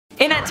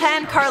In at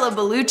 10, Carla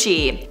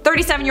Bellucci.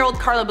 37-year-old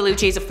Carla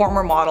Bellucci is a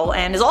former model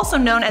and is also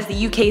known as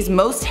the UK's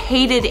most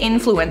hated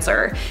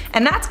influencer.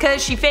 And that's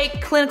because she faked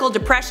clinical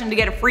depression to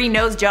get a free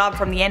nose job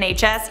from the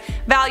NHS,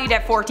 valued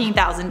at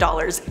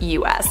 $14,000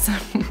 US.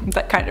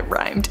 That kind of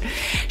rhymed.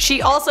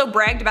 She also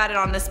bragged about it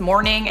on This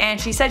Morning,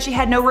 and she said she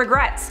had no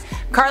regrets.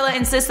 Carla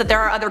insists that there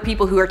are other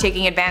people who are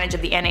taking advantage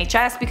of the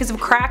NHS because of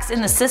cracks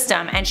in the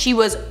system, and she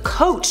was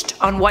coached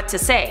on what to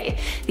say.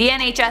 The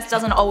NHS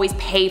doesn't always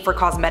pay for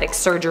cosmetic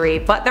surgery,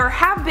 but there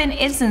have been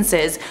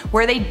instances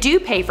where they do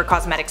pay for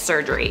cosmetic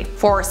surgery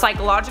for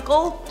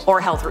psychological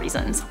or health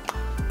reasons.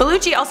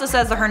 Bellucci also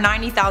says that her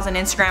 90,000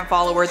 Instagram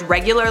followers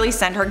regularly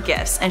send her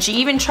gifts, and she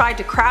even tried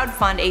to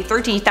crowdfund a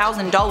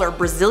 $30,000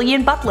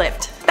 Brazilian butt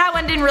lift. That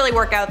one didn't really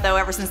work out though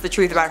ever since the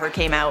truth about her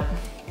came out.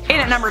 In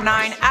at number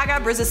 9,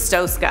 Aga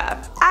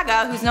Brzezowska.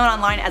 Aga, who's known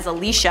online as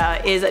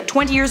Alicia, is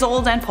 20 years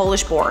old and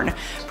Polish born.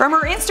 From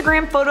her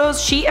Instagram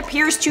photos, she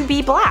appears to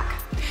be black.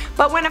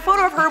 But when a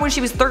photo of her when she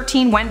was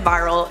 13 went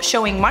viral,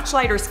 showing much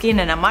lighter skin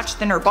and a much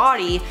thinner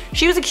body,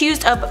 she was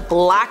accused of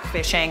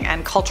blackfishing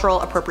and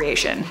cultural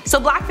appropriation. So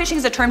blackfishing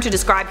is a term to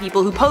describe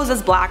people who pose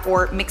as black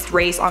or mixed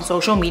race on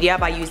social media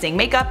by using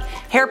makeup,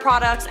 hair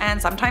products,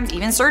 and sometimes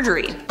even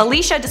surgery.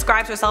 Alicia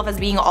describes herself as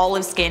being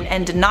olive skinned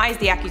and denies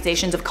the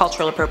accusations of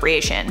cultural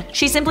appropriation.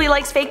 She simply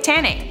likes fake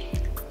tanning.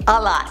 A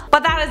lot.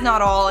 But that is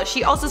not all.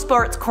 She also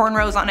sports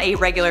cornrows on a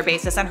regular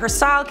basis, and her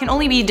style can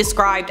only be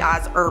described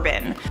as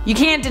urban. You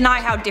can't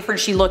deny how different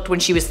she looked when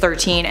she was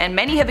 13, and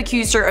many have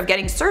accused her of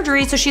getting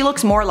surgery so she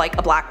looks more like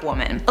a black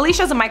woman.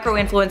 Alicia is a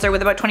micro-influencer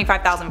with about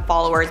 25,000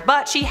 followers,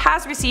 but she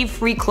has received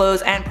free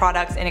clothes and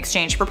products in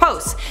exchange for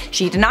posts.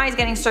 She denies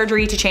getting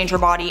surgery to change her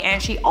body,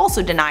 and she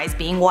also denies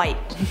being white.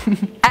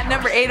 At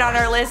number 8 on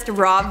our list,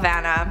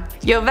 Rawvana.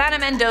 Yovana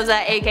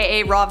Mendoza,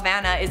 aka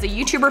Rawvana, is a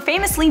YouTuber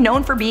famously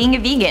known for being a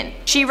vegan.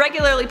 She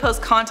regularly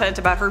posts content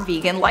about her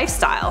vegan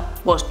lifestyle.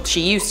 Well, she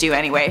used to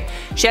anyway.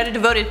 She had a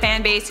devoted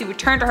fan base who would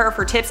turn to her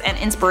for tips and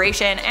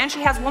inspiration, and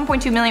she has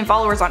 1.2 million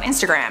followers on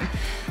Instagram.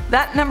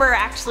 That number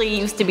actually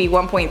used to be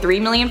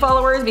 1.3 million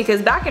followers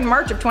because back in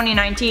March of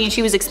 2019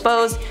 she was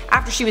exposed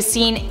after she was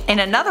seen in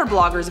another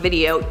blogger's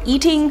video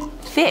eating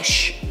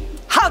fish.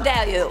 How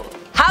dare you!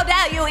 How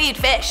dare you eat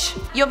fish!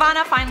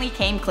 Yovana finally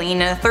came clean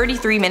in a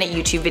 33-minute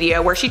YouTube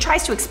video where she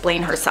tries to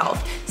explain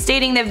herself,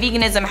 stating that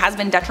veganism has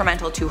been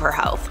detrimental to her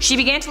health. She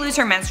began to lose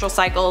her menstrual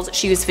cycles,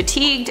 she was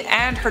fatigued,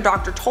 and her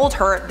doctor told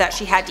her that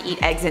she had to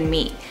eat eggs and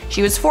meat.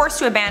 She was forced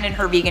to abandon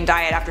her vegan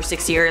diet after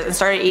 6 years and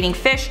started eating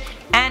fish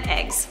and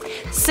eggs.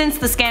 Since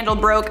the scandal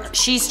broke,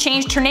 she's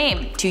changed her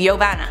name to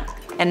Yovana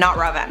and not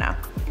Rawvana,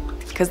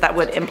 because that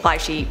would imply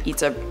she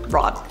eats a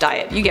raw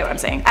diet. You get what I'm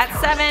saying. At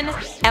 7,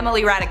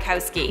 Emily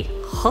Ratajkowski.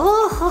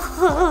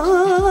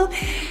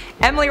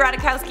 Emily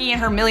Ratajkowski and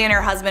her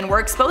millionaire husband were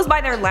exposed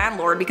by their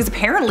landlord because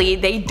apparently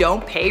they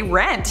don't pay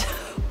rent.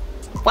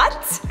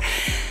 What?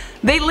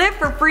 They live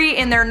for free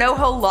in their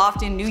NoHo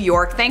loft in New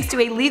York thanks to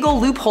a legal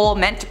loophole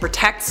meant to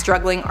protect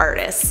struggling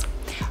artists.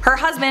 Her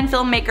husband,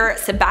 filmmaker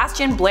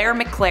Sebastian Blair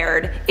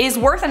McLeod, is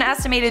worth an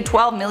estimated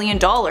 $12 million,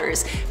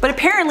 but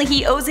apparently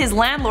he owes his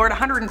landlord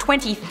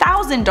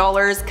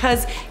 $120,000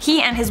 because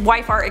he and his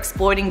wife are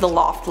exploiting the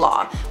loft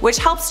law, which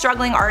helps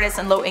struggling artists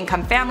and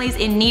low-income families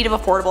in need of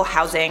affordable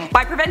housing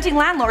by preventing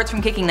landlords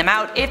from kicking them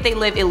out if they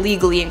live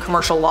illegally in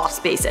commercial loft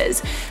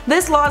spaces.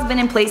 This law has been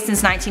in place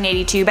since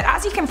 1982, but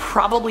as you can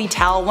probably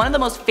tell, one of the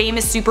most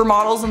famous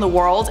supermodels in the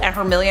world and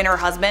her millionaire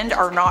husband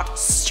are not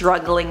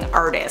struggling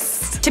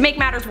artists. To make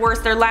matters worse,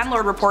 their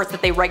landlord reports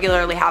that they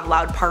regularly have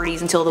loud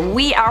parties until the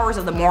wee hours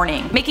of the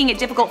morning, making it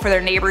difficult for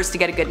their neighbors to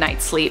get a good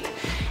night's sleep.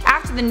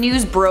 After the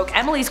news broke,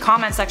 Emily's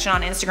comment section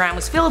on Instagram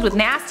was filled with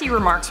nasty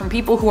remarks from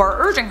people who are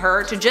urging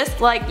her to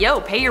just like,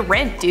 yo, pay your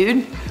rent,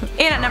 dude.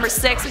 In at number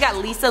 6, we got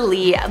Lisa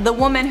Lee, the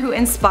woman who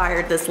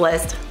inspired this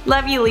list.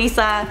 Love you,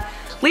 Lisa.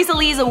 Lisa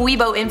Lee is a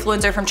Weibo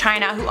influencer from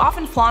China who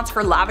often flaunts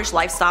her lavish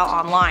lifestyle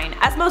online,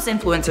 as most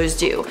influencers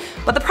do.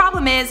 But the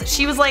problem is,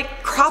 she was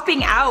like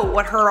cropping out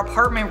what her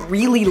apartment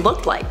really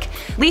looked like.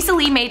 Lisa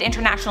Lee made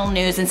international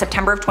news in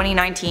September of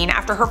 2019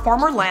 after her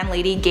former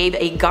landlady gave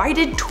a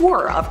guided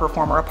tour of her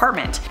former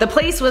apartment. The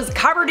place was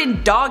covered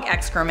in dog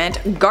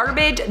excrement,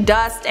 garbage,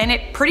 dust, and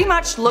it pretty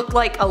much looked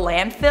like a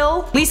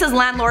landfill. Lisa's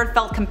landlord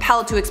felt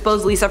compelled to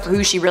expose Lisa for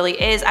who she really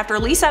is after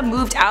Lisa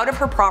moved out of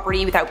her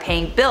property without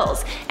paying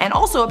bills, and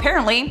also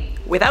apparently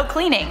without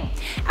cleaning.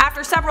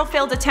 After several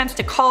failed attempts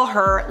to call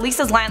her,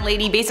 Lisa's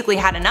landlady basically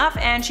had enough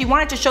and she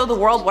wanted to show the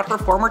world what her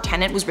former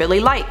tenant was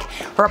really like.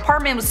 Her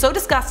apartment was so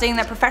disgusting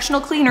that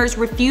professional cleaners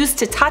refused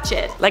to touch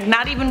it. Like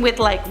not even with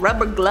like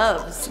rubber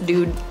gloves,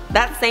 dude.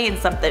 That's saying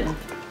something.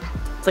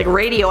 It's like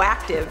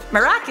radioactive.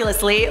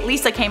 Miraculously,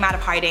 Lisa came out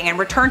of hiding and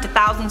returned to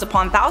thousands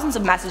upon thousands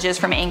of messages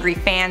from angry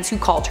fans who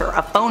called her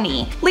a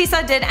phony.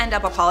 Lisa did end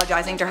up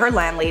apologizing to her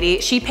landlady.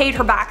 She paid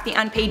her back the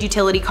unpaid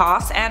utility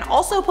costs and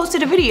also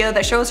posted a video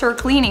that shows her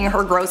cleaning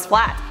her gross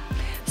flat.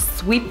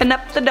 Sweeping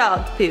up the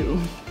dog poo.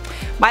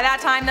 By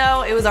that time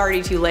though, it was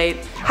already too late.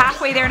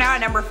 Halfway there now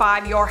at number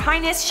 5, Your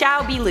Highness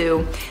Xiao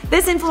Bilu.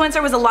 This influencer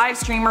was a live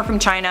streamer from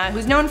China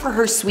who's known for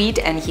her sweet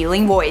and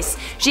healing voice.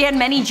 She had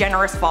many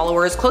generous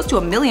followers, close to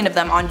 1 million of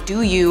them on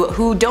Douyu,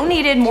 who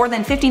donated more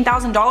than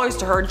 $15,000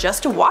 to her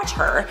just to watch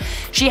her.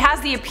 She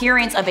has the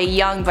appearance of a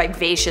young,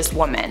 vivacious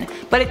woman,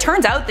 but it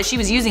turns out that she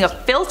was using a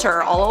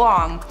filter all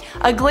along.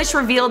 A glitch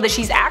revealed that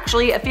she's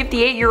actually a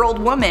 58-year-old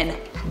woman.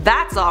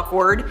 That's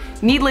awkward.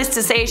 Needless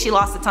to say, she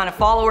lost a ton of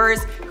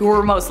followers, who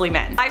were mostly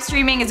men. Live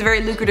streaming is a very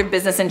lucrative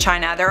business in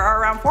China. There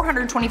are around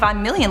 425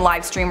 million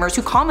live streamers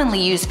who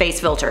commonly use face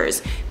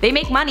filters. They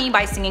make money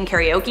by singing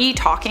karaoke,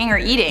 talking, or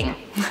eating.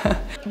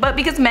 But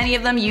because many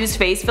of them use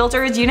face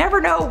filters, you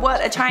never know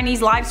what a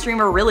Chinese live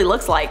streamer really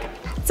looks like.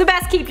 So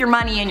best keep your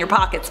money in your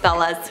pockets,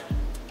 fellas.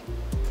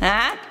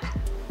 Huh?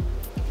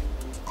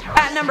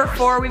 At number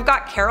 4, we've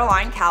got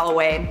Caroline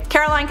Calloway.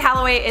 Caroline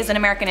Calloway is an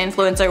American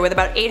influencer with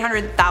about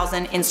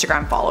 800,000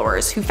 Instagram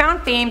followers who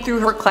found fame through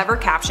her clever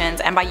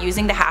captions and by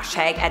using the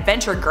hashtag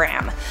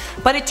AdventureGram.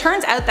 But it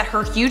turns out that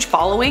her huge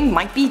following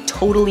might be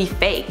totally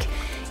fake.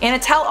 In a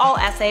tell-all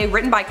essay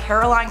written by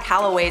Caroline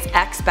Calloway's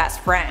ex-best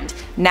friend,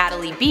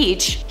 Natalie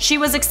Beach, she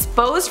was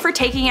exposed for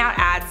taking out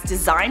ads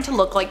designed to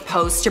look like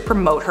posts to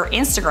promote her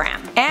Instagram.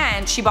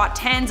 And she bought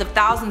tens of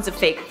thousands of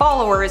fake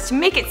followers to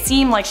make it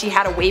seem like she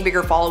had a way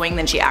bigger following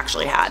than she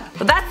actually had.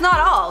 But that's not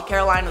all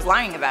Caroline was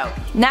lying about.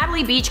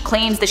 Natalie Beach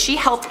claims that she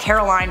helped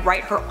Caroline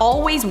write her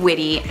always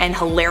witty and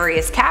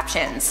hilarious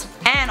captions,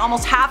 and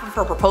almost half of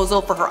her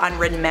proposal for her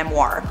unwritten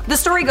memoir. The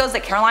story goes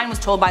that Caroline was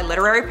told by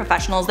literary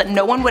professionals that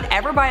no one would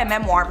ever buy a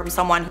memoir from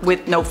someone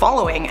with no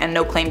following and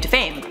no claim to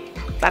fame.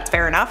 That's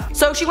fair enough.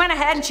 So she went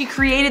ahead and she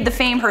created the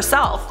fame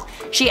herself.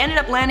 She ended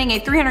up landing a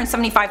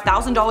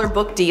 $375,000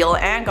 book deal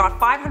and got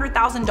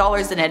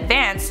 $500,000 in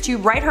advance to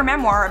write her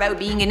memoir about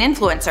being an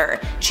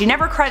influencer. She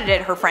never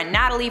credited her friend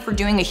Natalie for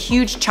doing a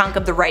huge chunk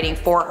of the writing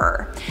for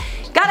her.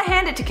 Gotta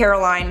hand it to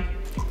Caroline.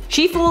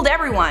 She fooled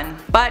everyone,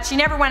 but she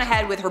never went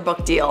ahead with her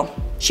book deal.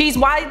 She's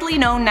widely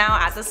known now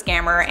as a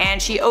scammer,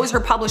 and she owes her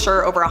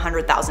publisher over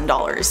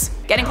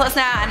 $100,000. Getting close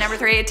now at number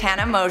 3,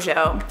 Tana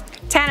Mongeau.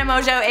 Tana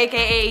Mongeau,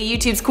 aka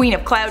YouTube's Queen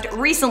of Clout,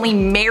 recently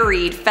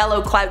married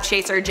fellow clout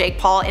chaser Jake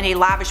Paul in a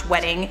lavish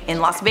wedding in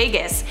Las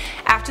Vegas.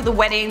 After the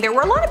wedding, there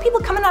were a lot of people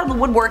coming out of the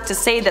woodwork to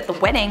say that the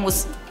wedding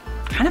was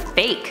kind of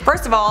fake.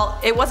 First of all,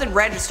 it wasn't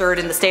registered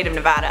in the state of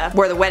Nevada,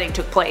 where the wedding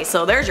took place,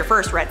 so there's your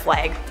first red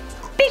flag.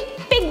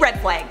 Big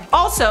red flag.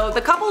 Also,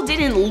 the couple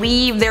didn't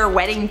leave their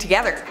wedding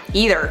together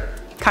either.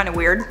 Kinda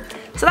weird.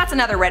 So that's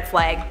another red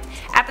flag.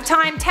 At the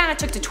time, Tana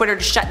took to Twitter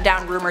to shut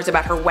down rumors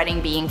about her wedding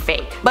being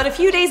fake. But a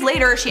few days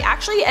later, she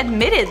actually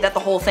admitted that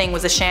the whole thing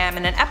was a sham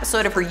in an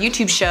episode of her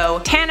YouTube show,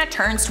 Tana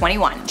Turns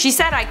 21. She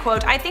said, I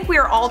quote, "I think we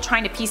are all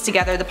trying to piece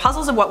together the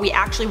puzzles of what we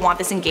actually want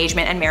this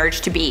engagement and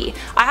marriage to be.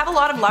 I have a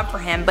lot of love for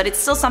him, but it's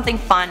still something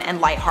fun and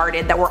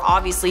lighthearted that we're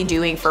obviously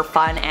doing for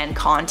fun and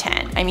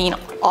content." I mean,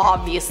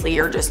 obviously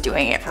you're just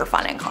doing it for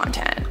fun and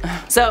content.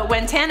 So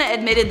when Tana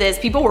admitted this,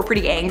 people were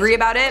pretty angry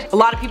about it. A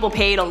lot of people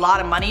paid a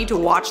lot of money to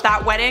watch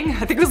that wedding.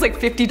 I think it was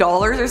like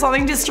 $50 or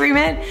something to stream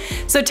it.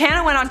 So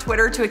Tana went on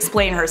Twitter to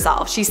explain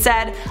herself. She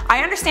said,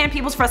 "I understand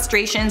people's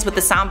frustrations with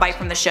the soundbite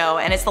from the show,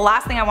 and it's the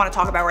last thing I want to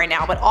talk about right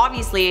now, but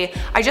obviously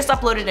I just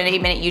uploaded an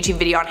 8-minute YouTube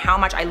video on how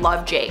much I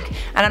love Jake,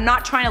 and I'm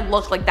not trying to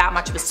look like that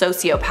much of a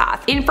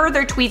sociopath." In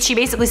further tweets, she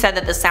basically said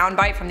that the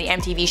soundbite from the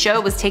MTV show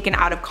was taken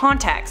out of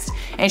context,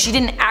 and she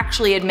didn't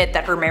actually admit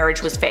that her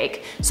marriage was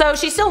fake. So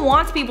she still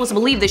wants people to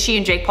believe that she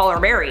and Jake Paul are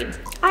married.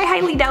 I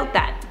highly doubt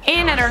that.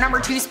 In at our number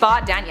 2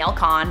 spot, Danielle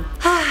Khan.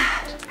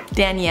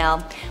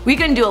 Danielle. We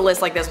couldn't do a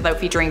list like this without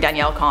featuring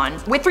Danielle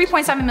Khan. With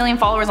 3.7 million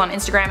followers on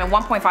Instagram and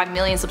 1.5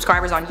 million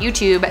subscribers on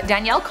YouTube,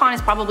 Danielle Khan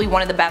is probably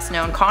one of the best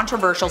known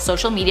controversial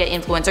social media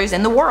influencers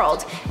in the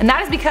world. And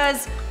that is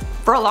because,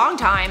 for a long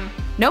time,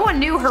 no one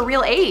knew her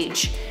real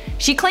age.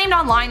 She claimed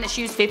online that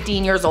she was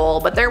 15 years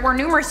old, but there were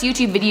numerous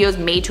YouTube videos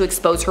made to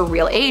expose her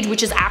real age,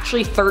 which is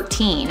actually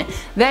 13.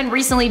 Then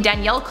recently,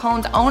 Danielle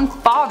Khan's own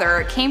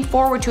father came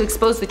forward to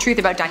expose the truth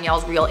about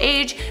Danielle's real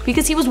age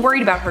because he was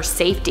worried about her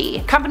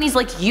safety. Companies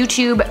like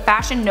YouTube,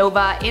 Fashion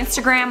Nova,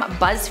 Instagram,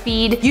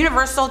 BuzzFeed,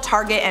 Universal,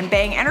 Target, and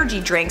Bang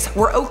energy drinks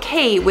were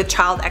okay with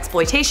child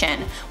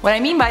exploitation. What I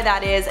mean by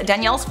that is,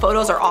 Danielle's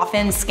photos are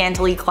often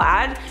scantily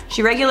clad.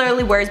 She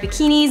regularly wears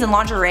bikinis and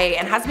lingerie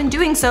and has been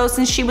doing so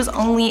since she was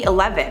only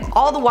 11.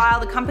 All the while,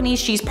 the companies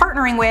she's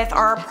partnering with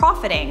are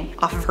profiting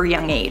off of her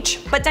young age.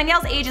 But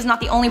Danielle's age is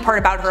not the only part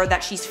about her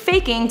that she's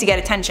faking to get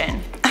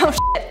attention. Oh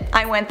shit,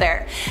 I went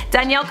there.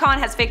 Danielle Khan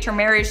has faked her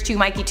marriage to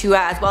Mikey Tua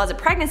as well as a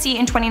pregnancy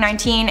in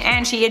 2019,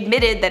 and she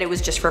admitted that it was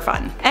just for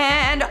fun.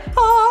 And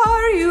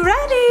are you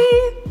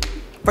ready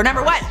for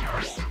number 1?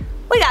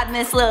 We got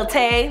Miss Lil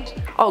Tay.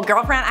 Oh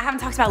girlfriend, I haven't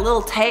talked about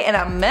Lil Tay in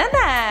a minute.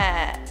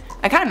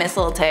 I kinda miss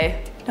Lil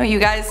Tay. Don't you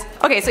guys?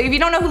 Okay, so if you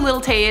don't know who Lil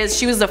Tay is,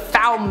 she was a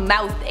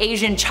foul-mouthed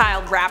Asian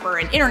child rapper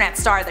and internet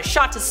star that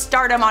shot to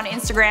stardom on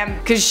Instagram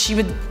because she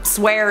would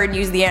swear and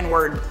use the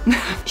N-word.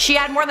 She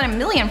had more than 1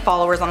 million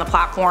followers on the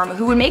platform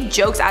who would make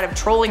jokes out of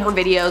trolling her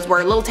videos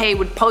where Lil Tay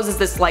would pose as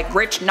this like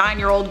rich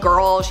 9-year-old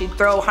girl. She'd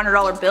throw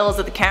 $100 bills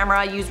at the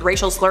camera, use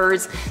racial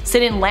slurs,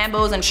 sit in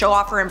Lambos and show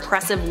off her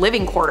impressive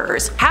living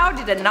quarters. How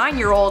did a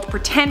 9-year-old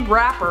pretend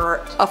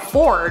rapper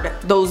afford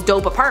those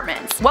dope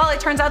apartments? Well, it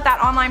turns out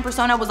that online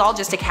persona was all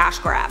just a cash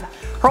grab.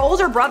 Her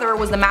older brother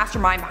was the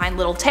mastermind behind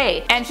Lil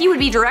Tay, and he would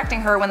be directing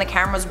her when the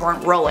cameras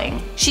weren't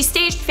rolling. She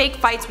staged fake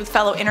fights with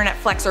fellow internet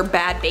flexer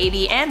Bad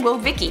Baby and Woah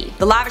Vicky.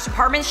 The lavish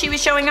apartments she was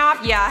showing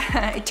off,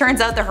 yeah, it turns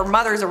out that her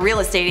mother's a real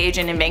estate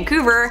agent in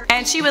Vancouver,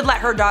 and she would let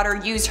her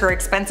daughter use her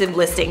expensive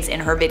listings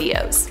in her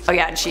videos. Oh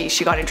yeah, and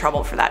she got in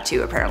trouble for that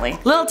too apparently.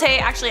 Lil Tay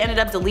actually ended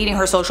up deleting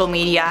her social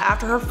media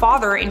after her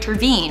father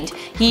intervened.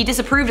 He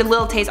disapproved of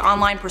Lil Tay's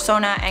online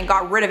persona and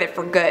got rid of it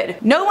for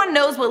good. No one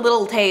knows what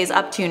Lil Tay is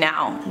up to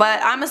now, but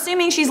I'm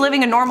assuming she's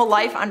living a normal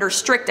life under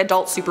strict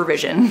adult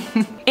supervision.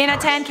 In at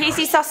 10,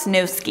 Casey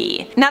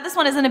Sosnowski. Now this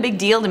one isn't a big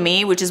deal to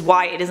me, which is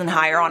why it isn't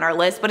higher on our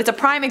list, but it's a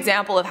prime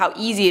example of how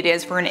easy it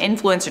is for an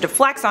influencer to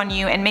flex on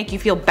you and make you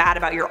feel bad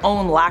about your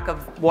own lack of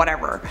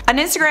whatever. An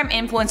Instagram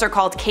influencer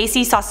called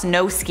Casey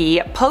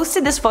Sosnowski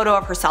posted this photo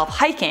of herself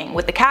hiking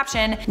with the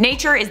caption,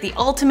 "Nature is the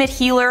ultimate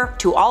healer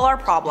to all our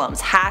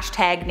problems,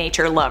 hashtag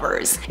nature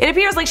lovers." It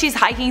appears like she's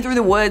hiking through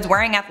the woods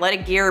wearing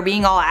athletic gear,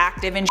 being all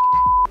active and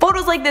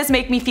Photos like this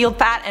make me feel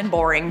fat and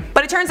boring.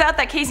 But it turns out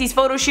that Casey's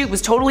photo shoot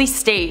was totally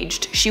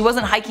staged. She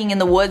wasn't hiking in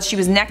the woods, she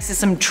was next to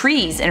some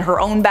trees in her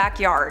own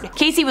backyard.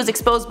 Casey was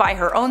exposed by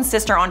her own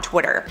sister on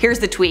Twitter. Here's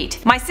the tweet.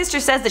 "My sister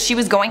says that she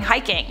was going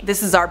hiking.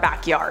 This is our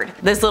backyard."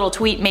 This little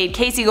tweet made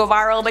Casey go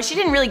viral, but she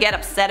didn't really get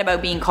upset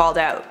about being called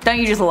out. Don't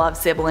you just love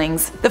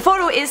siblings? The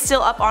photo is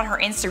still up on her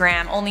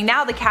Instagram, only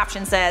now the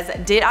caption says,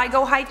 "Did I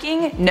go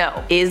hiking?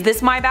 No. Is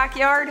this my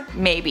backyard?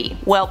 Maybe."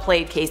 Well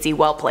played, Casey,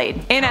 well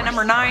played. In at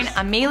number 9,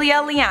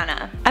 Amelia Liana.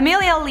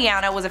 Amelia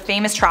Liana was a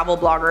famous travel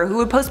blogger who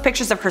would post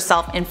pictures of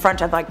herself in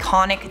front of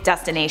iconic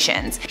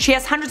destinations. She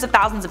has hundreds of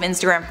thousands of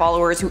Instagram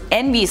followers who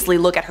enviously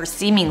look at her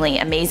seemingly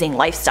amazing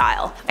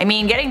lifestyle. I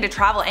mean, getting to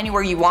travel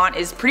anywhere you want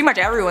is pretty much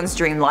everyone's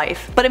dream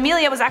life. But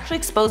Amelia was actually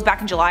exposed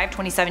back in July of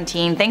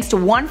 2017 thanks to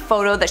one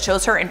photo that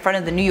shows her in front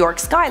of the New York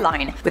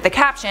skyline with the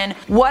caption,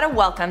 "What a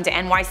welcome to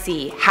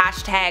NYC,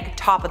 hashtag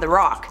top of the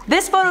rock."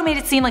 This photo made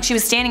it seem like she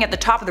was standing at the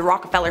top of the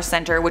Rockefeller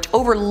Center, which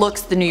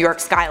overlooks the New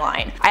York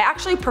skyline. I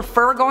actually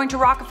prefer going to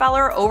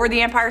Rockefeller over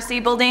the Empire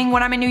State Building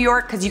when I'm in New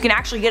York because you can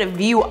actually get a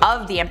view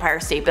of the Empire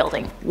State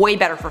Building. Way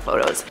better for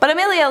photos. But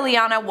Amelia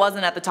Liana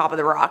wasn't at the top of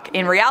the rock.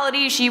 In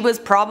reality, she was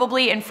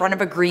probably in front of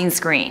a green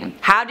screen.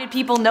 How did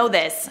people know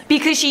this?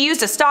 Because she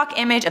used a stock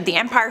image of the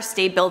Empire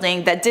State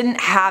Building that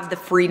didn't have the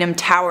Freedom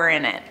Tower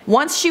in it.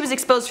 Once she was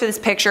exposed for this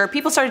picture,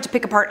 people started to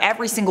pick apart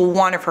every single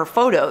one of her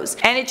photos.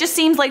 And it just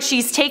seems like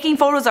she's taking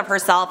photos of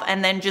herself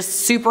and then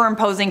just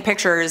superimposing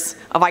pictures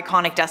of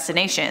iconic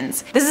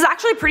destinations. This is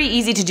actually pretty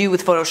easy to do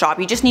with Photoshop.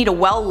 You just need a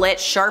well lit,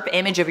 sharp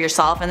image of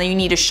yourself and then you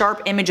need a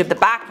sharp image of the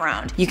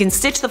background. You can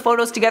stitch the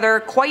photos together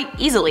quite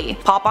easily.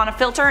 Pop on a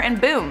filter and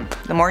boom.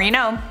 The more you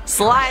know.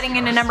 Sliding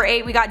into number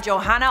 8, we got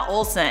Johanna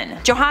Olsen.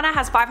 Johanna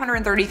has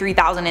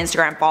 533,000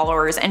 Instagram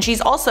followers and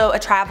she's also a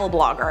travel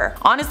blogger.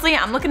 Honestly,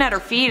 I'm looking at her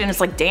feed and it's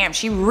like, damn,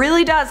 she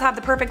really does have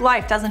the perfect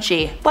life, doesn't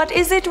she? But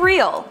is it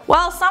real?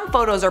 Well, some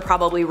photos are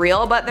probably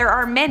real, but there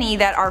are many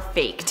that are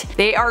faked.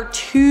 They are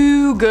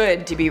too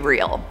good to be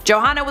real.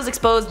 Johanna was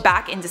exposed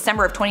back in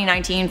December of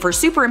 2019 for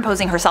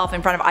superimposing herself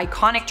in front of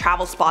iconic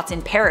travel spots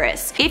in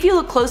Paris. If you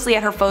look closely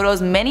at her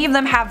photos, many of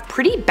them have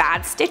pretty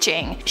bad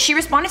stitching. She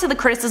responded to the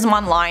criticism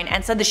online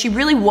and said that she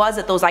really was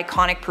at those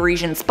iconic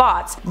Parisian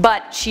spots,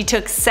 but she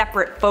took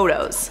separate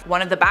photos.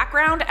 One of the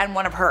background and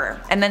one of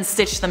her, and then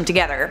stitched them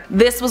together.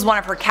 This was one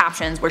of her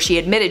captions where she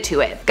admitted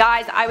to it.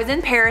 "Guys, I was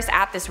in Paris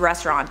at this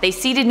restaurant. They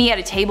seated me at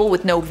a table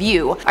with no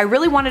view. I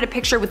really wanted a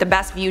picture with the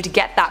best view to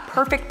get that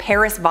perfect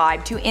Paris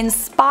vibe to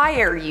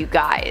inspire you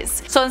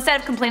guys. So instead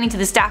of complaining to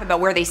the staff about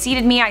where they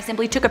seated me, I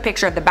simply took a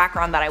picture of the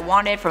background that I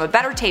wanted from a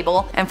better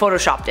table and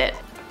photoshopped it."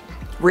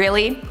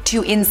 Really?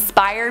 To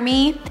inspire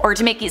me? Or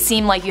to make it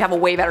seem like you have a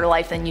way better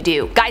life than you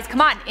do? Guys,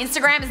 come on,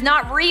 Instagram is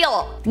not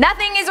real!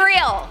 Nothing is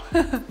real!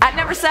 At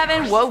number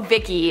 7, Woah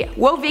Vicky.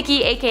 Woah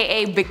Vicky,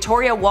 aka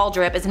Victoria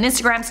Waldrip, is an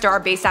Instagram star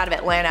based out of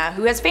Atlanta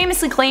who has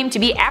famously claimed to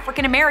be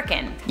African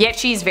American, yet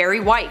she's very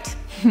white.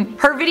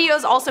 Her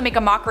videos also make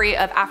a mockery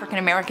of African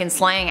American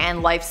slang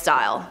and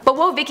lifestyle. But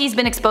Woah Vicky's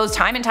been exposed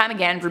time and time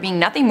again for being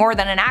nothing more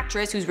than an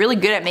actress who's really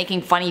good at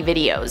making funny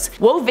videos.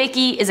 Woah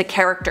Vicky is a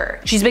character.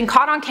 She's been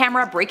caught on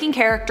camera breaking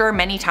character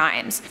many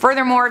times.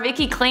 Furthermore,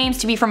 Vicky claims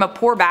to be from a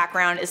poor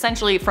background,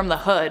 essentially from the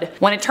hood,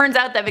 when it turns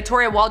out that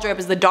Victoria Waldrip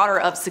is the daughter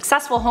of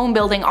successful home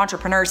building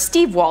entrepreneur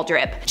Steve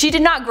Waldrip. She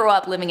did not grow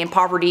up living in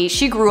poverty,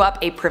 she grew up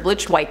a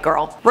privileged white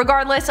girl.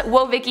 Regardless,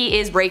 Woah Vicky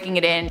is breaking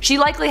it in. She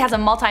likely has a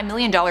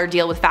multi-million-dollar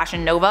deal with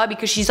Fashion Nova Nova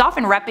because she's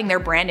often repping their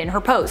brand in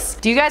her posts.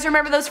 Do you guys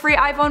remember those free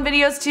iPhone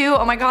videos too?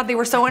 Oh my god, they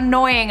were so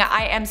annoying.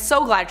 I am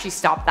so glad she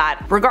stopped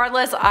that.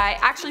 Regardless, I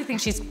actually think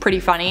she's pretty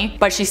funny,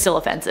 but she's still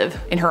offensive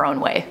in her own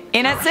way.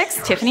 In at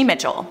 6, Tiffany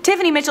Mitchell.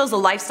 Tiffany Mitchell is a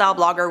lifestyle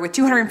blogger with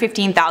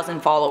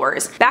 215,000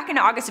 followers. Back in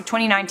August of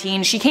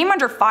 2019, she came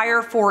under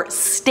fire for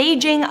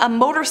staging a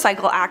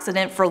motorcycle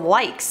accident for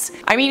likes.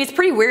 I mean, it's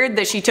pretty weird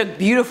that she took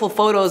beautiful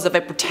photos of a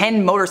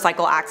pretend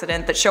motorcycle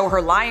accident that show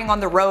her lying on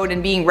the road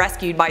and being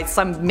rescued by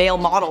some male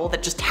model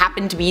that just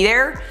happened to be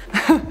there.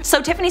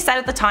 So Tiffany said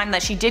at the time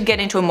that she did get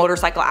into a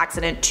motorcycle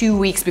accident 2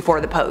 weeks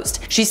before the post.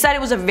 She said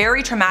it was a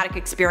very traumatic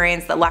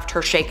experience that left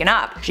her shaken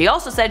up. She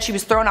also said she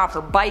was thrown off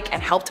her bike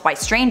and helped by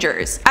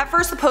strangers. At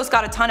first the post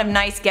got a ton of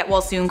nice get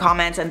well soon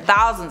comments and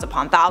thousands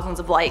upon thousands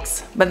of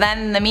likes, but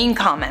then the mean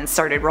comments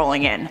started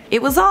rolling in.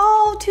 It was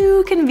all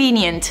too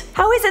convenient.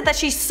 How is it that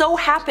she so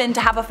happened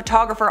to have a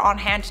photographer on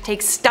hand to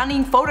take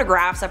stunning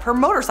photographs of her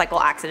motorcycle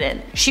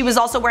accident? She was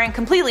also wearing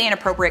completely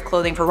inappropriate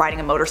clothing for riding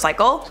a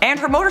motorcycle, and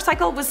her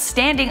motorcycle was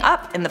standing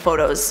up in the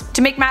photos.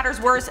 To make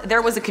matters worse,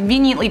 there was a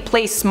conveniently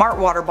placed smart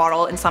water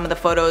bottle in some of the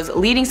photos,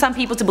 leading some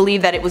people to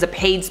believe that it was a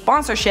paid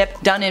sponsorship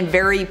done in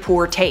very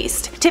poor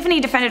taste. Tiffany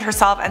defended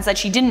herself and said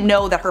she didn't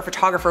know that her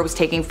photographer was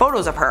taking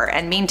photos of her,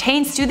 and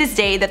maintains to this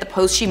day that the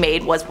post she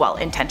made was well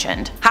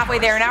intentioned. Halfway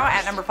there now,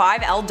 at number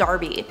 5, Elle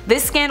Darby.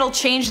 This scandal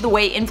changed the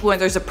way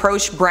influencers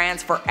approach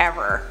brands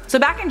forever. So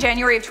back in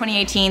January of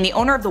 2018, the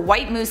owner of the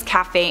White Moose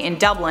Cafe in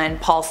Dublin,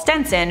 Paul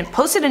Stenson,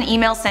 posted an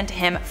email sent to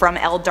him from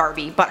Elle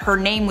Darby, but her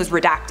name was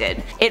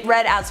redacted. It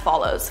read as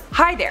follows: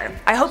 "Hi there,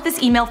 I hope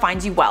this email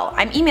finds you well.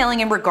 I'm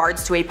emailing in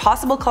regards to a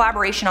possible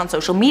collaboration on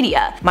social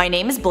media. My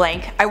name is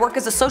blank. I work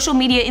as a social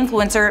media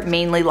influencer,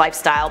 mainly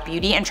lifestyle,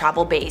 beauty, and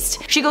travel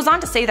based." She goes on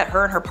to say that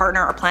her and her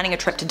partner are planning a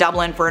trip to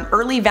Dublin for an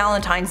early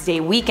Valentine's Day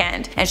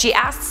weekend, and she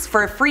asks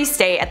for a free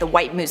stay at the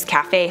White Moose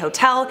Cafe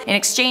Hotel in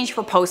exchange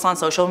for posts on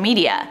social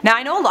media. Now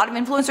I know a lot of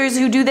influencers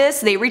who do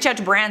this. They reach out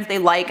to brands they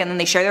like and then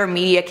they share their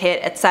media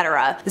kit,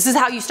 etc. This is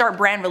how you start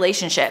brand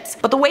relationships.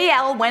 But the way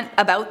Elle went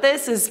about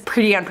this is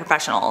pretty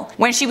unprofessional.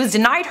 When she was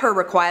denied her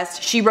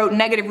request, she wrote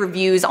negative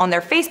reviews on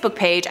their Facebook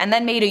page and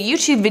then made a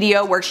YouTube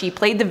video where she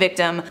played the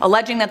victim,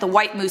 alleging that the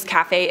White Moose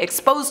Cafe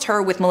exposed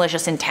her with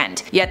malicious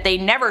intent. Yet they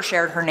never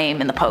shared her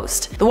name in the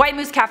post. The White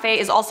Moose Cafe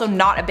is also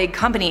not a big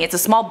company. It's a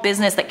small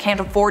business that can't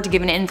afford to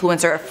give an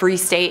influencer a free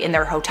stay in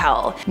their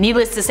hotel.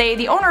 Needless to say,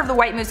 the owner of the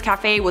White Moose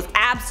Cafe was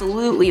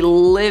absolutely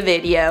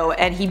livid, yo,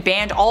 and he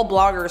banned all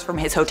bloggers from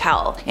his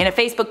hotel. In a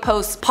Facebook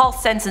post, Paul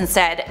Stenson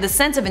said, "The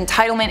sense of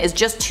entitlement is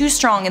just too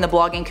strong in the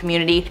blogging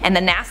community, and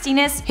the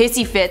nastiness,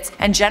 hissy fits,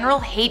 and general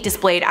hate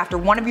displayed after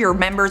one of your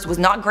members was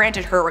not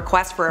granted her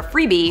request for a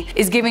freebie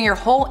is giving your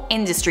whole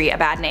industry a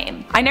bad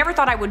name. I never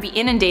thought I would be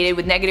inundated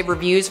with negative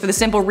reviews for the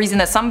simple reason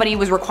that somebody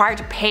was required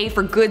to pay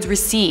for goods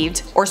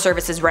received or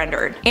services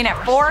rendered." In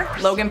at 4,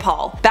 Logan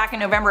Paul. Back in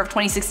November of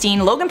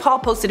 2016, Logan Paul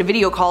posted a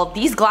video called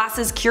 "These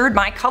Glasses Cured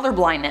My Color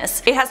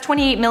Blindness." It has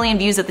 28 million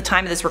views at the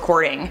time of this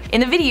recording.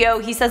 In the video,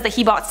 he says that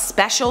he bought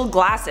special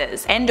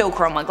glasses,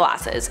 endochroma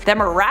glasses, that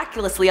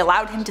miraculously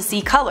allowed him to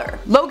see color.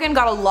 Logan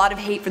got a lot of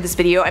hate for this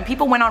video, and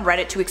people went on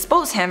Reddit to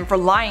expose him for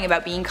lying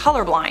about being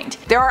colorblind.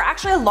 There are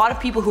actually a lot of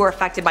people who are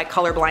affected by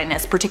color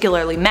blindness,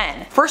 particularly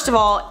men. First of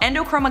all,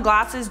 endochroma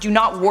glasses do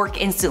not work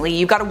instantly.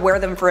 You've got to wear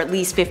them for at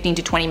least 15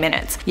 to 20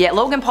 minutes. Yet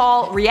Logan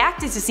Paul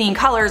reacted to seeing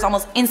colors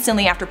almost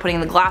instantly after putting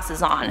the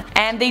glasses on.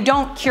 And they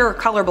don't cure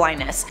color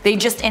blindness, they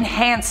just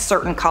enhance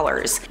certain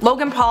colors.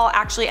 Logan Paul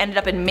actually ended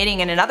up admitting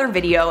in another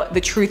video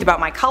the truth about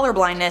my color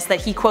blindness,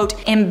 that he quote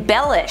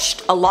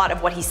embellished a lot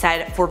of what he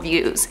said for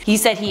views. He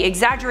said he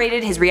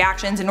exaggerated his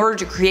reactions in order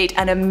to create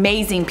an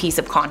amazing piece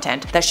of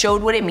content that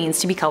showed what it means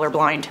to be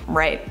colorblind.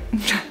 Right.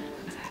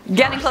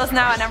 Getting close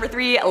now at number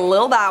 3,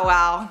 Lil Bow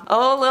Wow.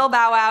 Oh, Lil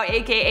Bow Wow,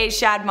 aka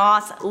Shad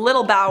Moss.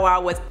 Lil Bow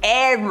Wow was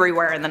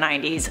everywhere in the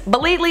 90s,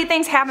 but lately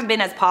things haven't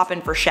been as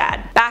poppin' for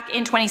Shad. Back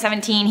in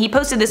 2017, he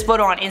posted this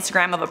photo on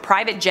Instagram of a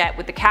private jet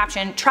with the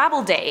caption,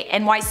 "Travel Day,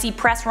 NYC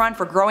press run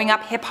for growing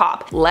up hip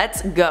hop.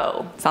 Let's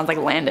go." Sounds like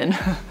Landon.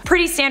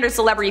 Pretty standard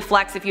celebrity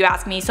flex if you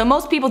ask me, so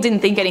most people didn't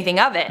think anything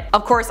of it.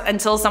 Of course,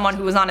 until someone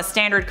who was on a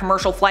standard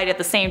commercial flight at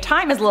the same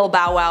time as Lil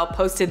Bow Wow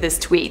posted this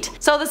tweet.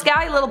 So this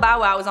guy Lil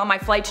Bow Wow was on my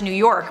flight to New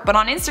York, but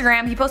on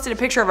Instagram he posted a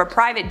picture of a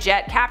private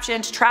jet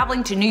captioned,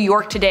 "Traveling to New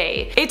York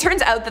today." It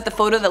turns out that the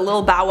photo that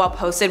Lil Bow Wow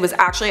posted was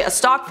actually a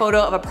stock photo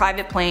of a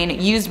private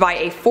plane used by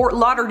a Fort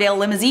Lauderdale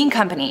limousine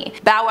company.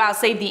 Bow Wow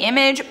saved the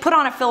image, put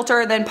on a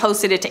filter, then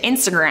posted it to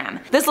Instagram.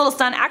 This little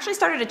stunt actually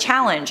started a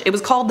challenge. It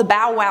was called the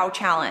Bow Wow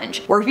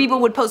Challenge, where people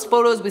would post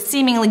photos with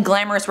seemingly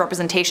glamorous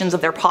representations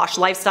of their posh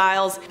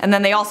lifestyles, and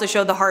then they also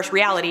showed the harsh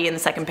reality in the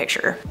second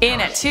picture.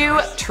 In at 2,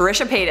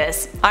 Trisha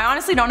Paytas. I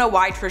honestly don't know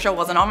why Trisha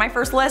wasn't on my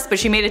first list, but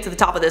she made it to the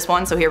top of this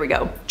one, so here we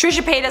go.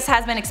 Trisha Paytas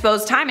has been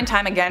exposed time and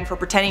time again for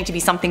pretending to be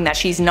something that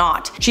she's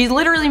not. She's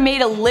literally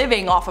made a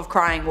living off of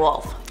crying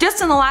wolf.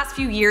 Just in the last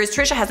few years,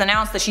 Trisha has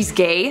announced that she's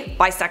gay,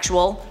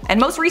 bisexual, and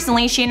most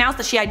recently she announced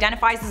that she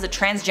identifies as a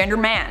transgender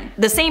man.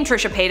 The same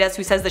Trisha Paytas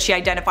who says that she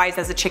identifies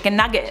as a chicken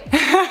nugget.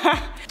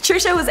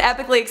 Trisha was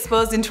epically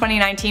exposed in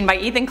 2019 by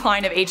Ethan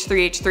Klein of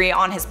H3H3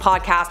 on his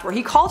podcast, where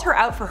he called her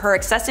out for her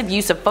excessive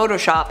use of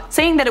Photoshop,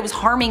 saying that it was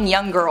harming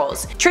young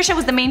girls. Trisha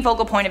was the main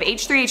focal point of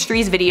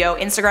H3H3's video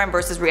Instagram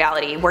vs.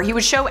 Reality, where he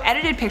would show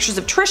edited pictures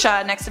of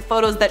Trisha next to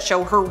photos that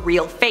show her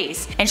real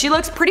face, and she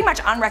looks pretty much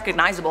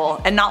unrecognizable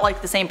and not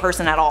like the same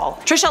person at all.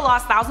 Trisha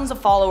lost thousands of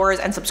followers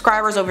and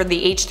subscribers over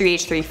the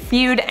H3H3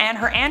 feud, and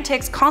her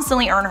antics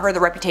constantly earn her the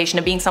reputation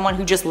of being someone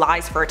who just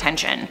lies for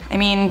attention. I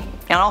mean,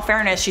 in all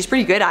fairness, she's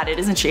pretty good at it,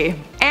 isn't she?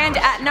 And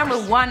at number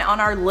 1 on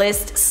our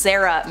list,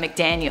 Sarah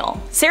McDaniel.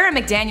 Sarah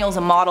McDaniel is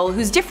a model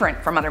who's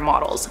different from other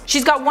models.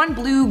 She's got one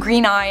blue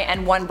green eye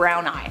and one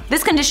brown eye.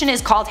 This condition is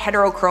called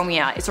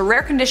heterochromia. It's a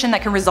rare condition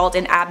that can result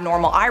in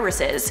abnormal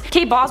irises.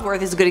 Kate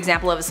Bosworth is a good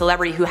example of a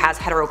celebrity who has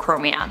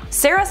heterochromia.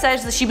 Sarah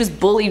says that she was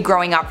bullied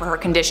growing up for her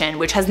condition,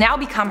 which has now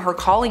become her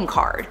calling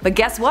card. But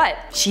guess what?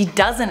 She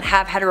doesn't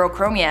have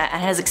heterochromia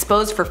and has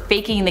exposed for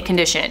faking the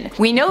condition.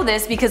 We know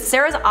this because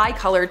Sarah's eye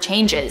color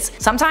changes.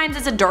 Sometimes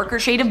it's a darker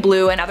shade of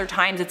blue and other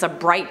times it's a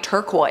bright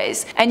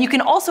turquoise. And you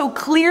can also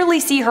clearly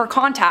see her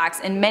contacts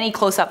in many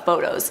close-up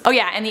photos. Oh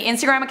yeah, and the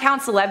Instagram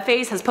account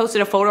CelebFace has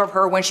posted a photo of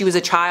her when she was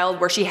a child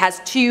where she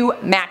has 2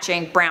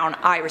 matching brown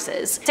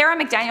irises. Sarah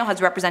McDaniel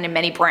has represented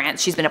many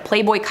brands. She's been a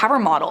Playboy cover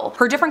model.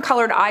 Her different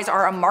colored eyes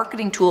are a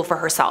marketing tool for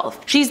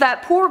herself. She's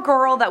that poor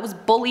girl that was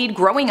bullied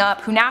growing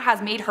up who now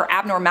has made her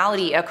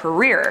abnormality a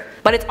career.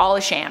 But it's all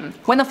a sham.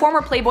 When the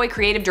former Playboy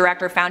creative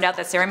director found out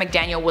that Sarah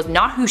McDaniel was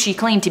not who she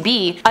claimed to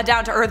be, a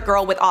down-to-earth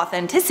girl with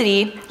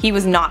authenticity, he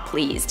was not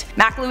pleased.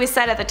 Mac Lewis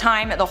said at the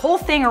time the whole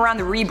thing around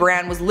the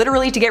rebrand was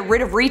literally to get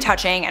rid of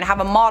retouching and have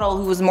a model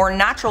who was more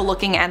natural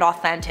looking and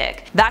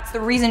authentic. That's the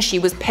reason she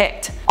was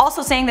picked.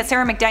 Also saying that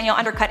Sarah McDaniel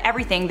undercut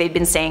everything they'd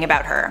been saying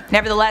about her.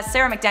 Nevertheless,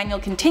 Sarah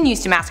McDaniel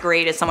continues to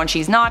masquerade as someone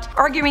she's not,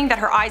 arguing that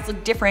her eyes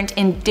look different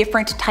in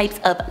different types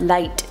of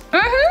light.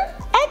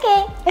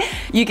 Okay.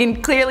 You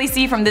can clearly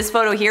see from this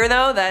photo here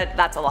though that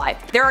that's a lie.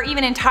 There are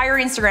even entire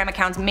Instagram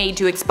accounts made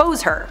to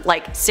expose her,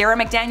 like Sarah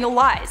McDaniel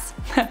Lies.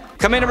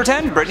 Coming in number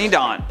 10, Brittany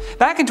Dawn.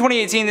 Back in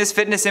 2018, this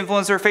fitness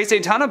influencer faced a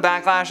ton of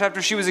backlash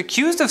after she was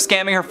accused of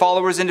scamming her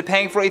followers into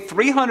paying for a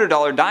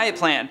 $300 diet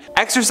plan,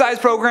 exercise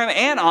program,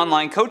 and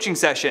online coaching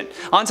session.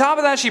 On top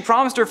of that, she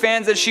promised her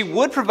fans that she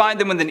would provide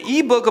them with an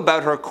ebook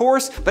about her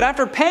course, but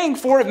after paying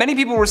for it, many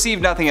people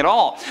received nothing at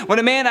all. When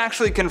a man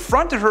actually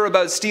confronted her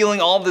about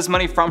stealing all of this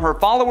money from her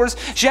followers,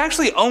 she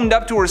actually owned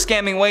up to her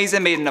scamming ways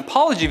and made an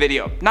apology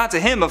video. Not to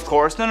him, of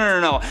course,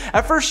 no.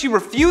 At first she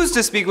refused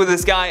to speak with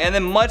this guy, and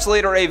then much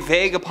later a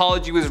vague apology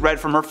was read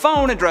from her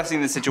phone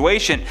addressing the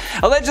situation.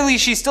 Allegedly,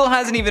 she still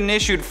hasn't even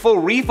issued full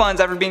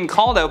refunds after being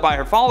called out by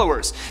her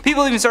followers.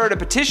 People even started a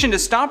petition to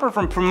stop her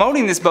from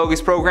promoting this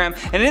bogus program,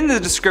 and in the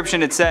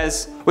description it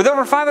says, with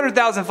over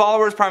 500,000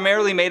 followers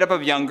primarily made up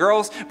of young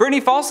girls,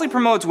 Brittany falsely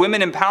promotes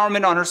women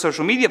empowerment on her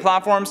social media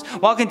platforms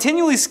while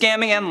continually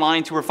scamming and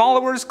lying to her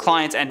followers,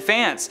 clients, and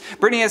fans.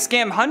 Brittany has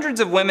scammed hundreds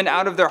of women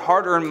out of their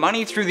hard-earned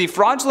money through the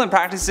fraudulent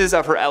practices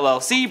of her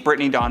LLC,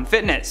 Brittany Dawn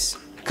Fitness.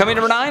 Coming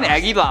number 9,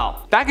 Aggie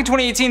Lau. Back in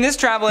 2018, this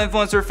travel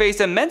influencer faced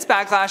immense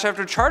backlash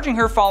after charging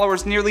her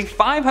followers nearly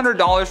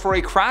 $500 for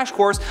a crash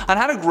course on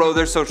how to grow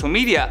their social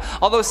media,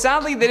 although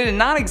sadly they did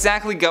not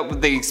exactly get what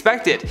they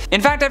expected.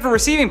 In fact, after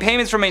receiving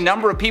payments from a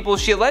number of people,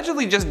 she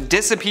allegedly just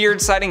disappeared,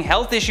 citing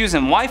health issues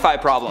and Wi-Fi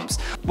problems.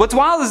 What's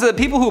wild is that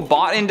the people who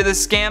bought into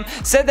this scam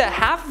said that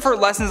half of her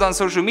lessons on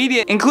social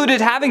media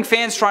included having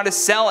fans try to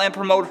sell and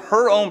promote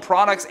her own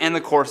products and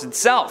the course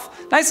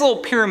itself. Nice little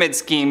pyramid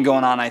scheme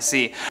going on, I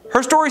see.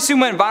 Her story soon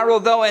went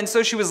viral though, and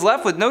so she was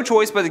left with no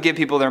choice but to give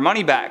people their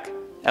money back.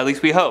 At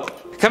least we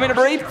hope. Coming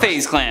number 8,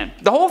 FaZe Clan.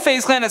 The whole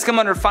FaZe Clan has come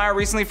under fire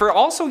recently for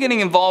also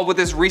getting involved with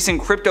this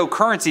recent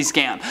cryptocurrency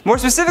scam. More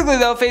specifically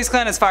though, FaZe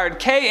Clan has fired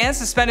Kay and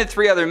suspended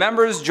 3 other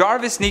members,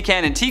 Jarvis,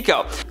 Nikan, and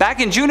Tico. Back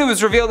in June it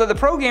was revealed that the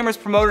pro gamers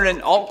promoted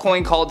an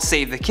altcoin called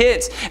Save the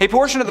Kids. A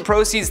portion of the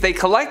proceeds they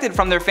collected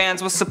from their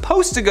fans was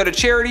supposed to go to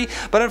charity,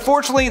 but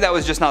unfortunately that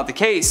was just not the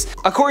case.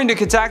 According to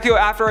Kotaku,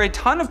 after a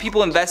ton of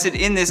people invested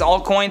in this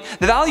altcoin,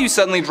 the value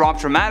suddenly dropped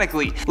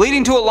dramatically,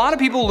 leading to a lot of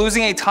people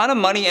losing a ton of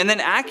money, and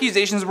then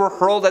accusations were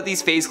hurled at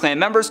these FaZe Clan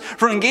members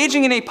for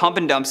engaging in a pump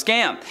and dump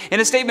scam.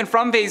 In a statement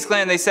from FaZe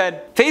Clan, they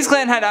said, FaZe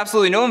Clan had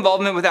absolutely no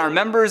involvement with our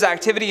members'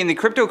 activity in the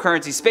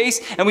cryptocurrency space,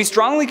 and we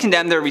strongly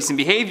condemn their recent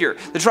behavior.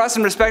 The trust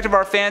and respect of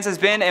our fans has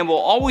been and will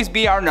always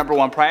be our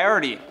 #1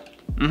 priority.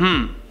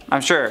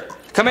 I'm sure.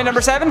 Coming in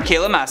number 7,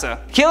 Kayla Massa.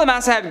 Kayla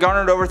Massa had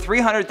garnered over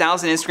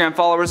 300,000 Instagram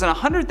followers and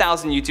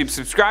 100,000 YouTube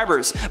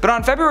subscribers, but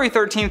on February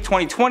 13,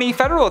 2020,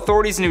 federal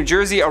authorities in New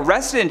Jersey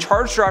arrested and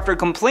charged her after a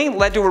complaint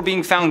led to her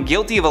being found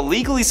guilty of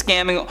illegally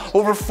scamming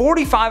over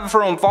 45 of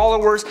her own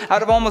followers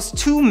out of almost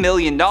 $2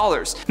 million,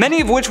 many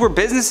of which were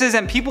businesses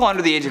and people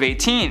under the age of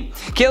 18.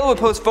 Kayla would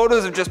post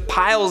photos of just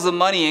piles of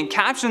money and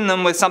caption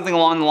them with something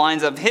along the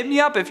lines of, "Hit me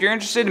up if you're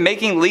interested in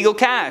making legal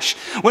cash."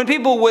 When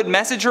people would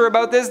message her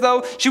about this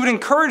though, she would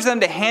encourage them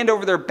to hand over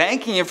over their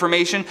banking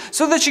information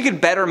so that she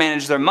could better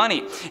manage their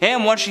money.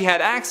 And once she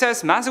had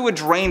access, Massa would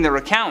drain their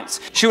accounts.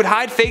 She would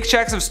hide fake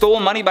checks of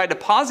stolen money by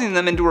depositing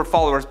them into her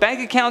followers'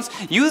 bank accounts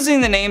using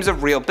the names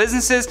of real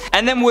businesses,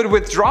 and then would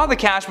withdraw the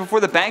cash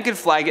before the bank could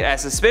flag it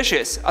as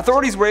suspicious.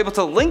 Authorities were able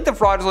to link the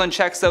fraudulent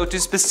checks though to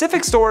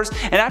specific stores,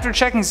 and after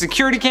checking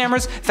security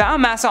cameras,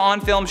 found Massa on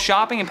film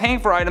shopping and paying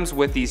for items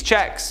with these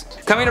checks.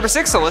 Coming number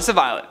 6, Alyssa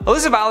Violet.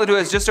 Alyssa Violet, who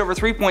has just over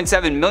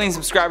 3.7 million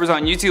subscribers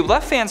on YouTube,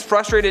 left fans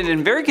frustrated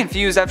and very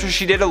confused after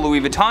she did a Louis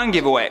Vuitton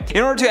giveaway.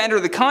 In order to enter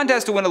the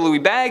contest to win a Louis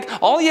bag,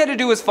 all you had to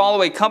do was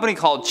follow a company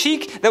called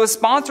Cheek that was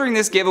sponsoring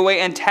this giveaway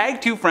and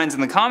tag 2 friends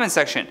in the comment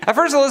section. At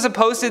first, Alyssa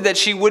posted that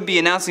she would be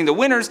announcing the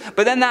winners,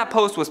 but then that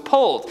post was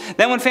pulled.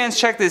 Then when fans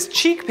checked this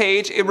Cheek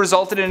page, it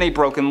resulted in a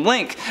broken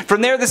link.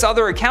 From there, this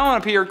other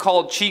account appeared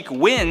called Cheek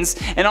Wins,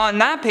 and on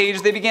that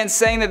page they began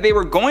saying that they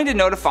were going to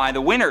notify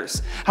the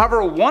winners.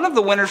 However, one of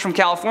the winners from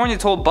California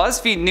told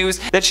BuzzFeed News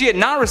that she had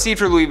not received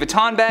her Louis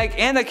Vuitton bag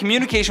and that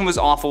communication was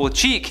awful with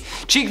Cheek.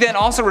 Cheek then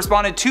also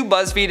responded to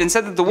BuzzFeed and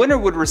said that the winner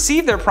would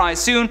receive their prize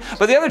soon,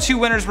 but the other 2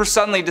 winners were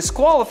suddenly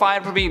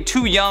disqualified for being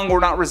too young or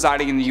not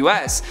residing in the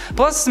US.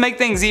 Plus, to make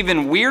things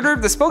even weirder,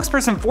 the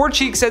spokesperson for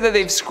Cheek said that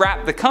they've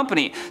scrapped the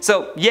company.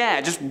 So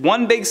yeah, just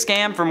one big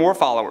scam for more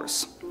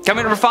followers.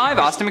 Coming number 5,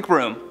 Austin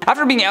McBroom.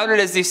 After being outed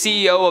as the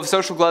CEO of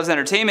Social Gloves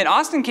Entertainment,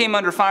 Austin came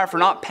under fire for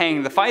not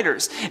paying the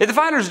fighters. If the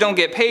fighters don't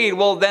get paid,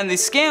 well then the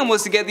scam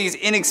was to get these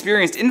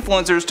inexperienced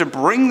influencers to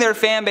bring their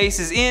fan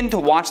bases in to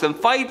watch them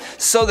fight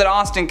so that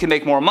Austin can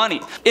make more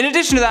money. In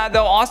addition to that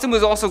though, Austin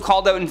was also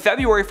called out in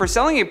February for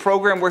selling a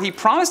program where he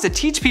promised to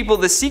teach people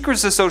the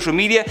secrets of social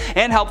media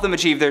and help them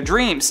achieve their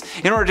dreams.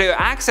 In order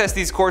to access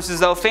these courses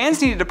though,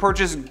 fans needed to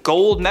purchase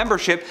Gold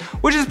membership,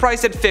 which is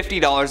priced at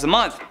 $50 a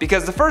month,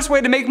 because the first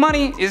way to make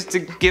money is to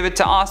give it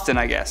to Austin,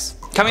 I guess.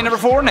 Coming number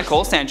 4,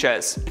 Nicole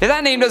Sanchez. If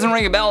that name doesn't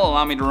ring a bell,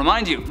 allow me to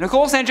remind you.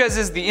 Nicole Sanchez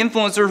is the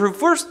influencer who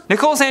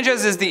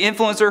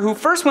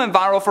first went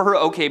viral for her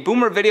OK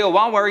Boomer video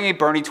while wearing a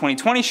Bernie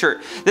 2020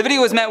 shirt. The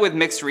video was met with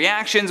mixed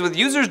reactions, with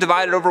users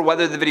divided over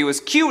whether the video was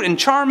cute and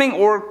charming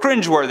or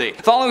cringeworthy.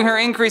 Following her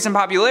increase in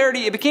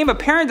popularity, it became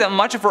apparent that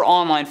much of her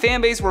online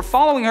fanbase were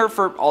following her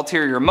for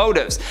ulterior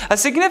motives. A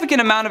significant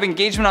amount of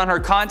engagement on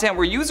her content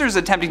were users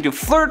attempting to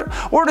flirt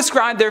or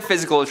describe their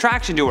physical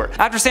attraction to her.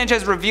 After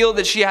Sanchez revealed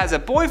that she has a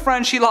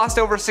boyfriend, she lost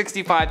over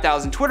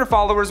 65,000 Twitter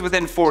followers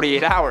within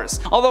 48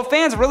 hours. Although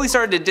fans really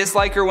started to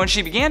dislike her when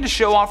she began to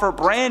show off her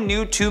brand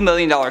new $2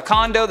 million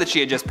condo that she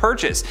had just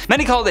purchased.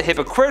 Many called it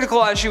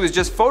hypocritical as she was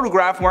just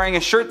photographed wearing a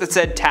shirt that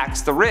said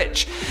 "Tax the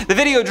Rich." The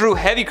video drew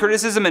heavy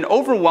criticism and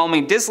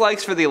overwhelming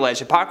dislikes for the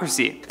alleged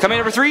hypocrisy. Coming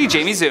number 3,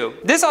 Jamie Zhu.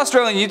 This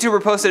Australian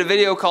YouTuber posted a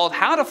video called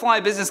 "How to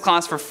Fly Business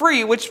Class for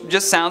Free," which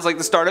just sounds like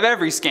the start of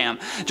every scam.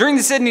 During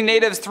the Sydney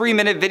native's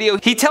 3-minute video,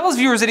 he tells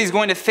viewers that he's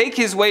going to fake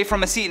his way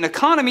from a seat in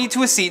economy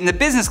to a seat in the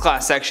business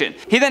class section.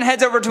 He then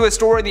heads over to a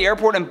store at the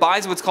airport and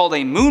buys what's called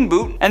a moon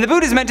boot, and the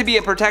boot is meant to be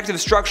a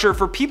protective structure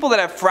for people that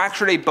have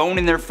fractured a bone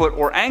in their foot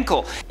or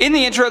ankle. In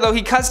the intro though,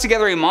 he cuts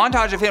together a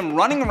montage of him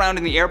running around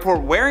in the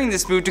airport wearing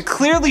this boot to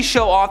clearly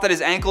show off that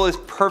his ankle is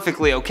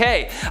perfectly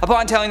okay.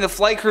 Upon telling the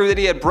flight crew that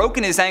he had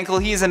broken his ankle,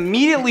 he is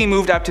immediately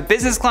moved up to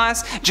business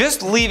class,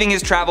 just leaving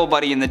his travel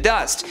buddy in the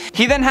dust.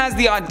 He then has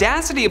the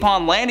audacity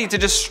upon landing to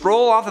just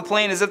stroll off the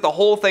plane as if the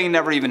whole thing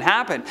never even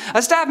happened.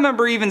 A staff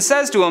member even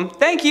says to him,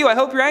 "Thank you, I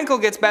hope your ankle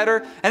gets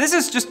better." And this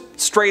is just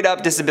straight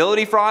up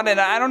disability fraud, and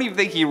I don't even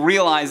think he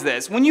realized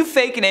this. When you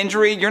fake an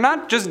injury, you're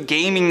not just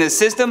gaming the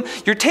system,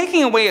 you're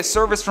taking away a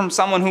service from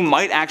someone who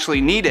might actually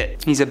need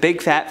it. He's a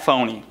big fat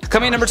phony.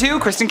 Coming in number 2,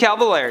 Kristin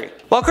Cavallari.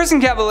 While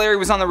Kristin Cavallari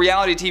was on the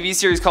reality TV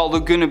series called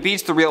Laguna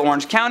Beach: The Real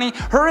Orange County,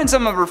 her and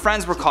some of her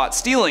friends were caught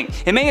stealing.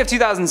 In May of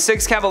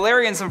 2006,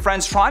 Cavallari and some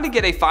friends tried to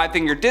get a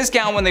 5-finger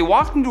discount when they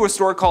walked into a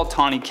store called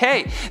Tawny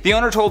K. The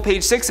owner told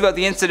Page 6 about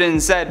the incident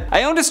and said,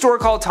 "I owned a store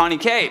called Tawny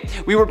K.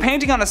 We were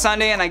painting on a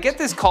Sunday and I get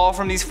this call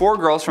from these 4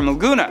 girls from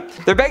Laguna.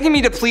 They're begging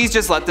me to please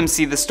just let them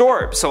see the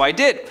store, so I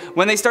did.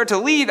 When they start to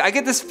leave, I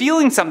get this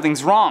feeling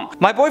something's wrong.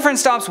 My boyfriend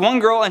stops one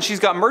girl and she's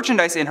got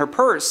merchandise in her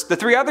purse. The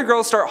 3 other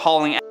girls start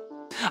hauling out.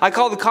 I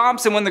call the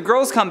cops, and when the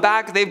girls come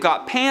back, they've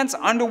got pants,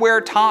 underwear,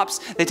 tops.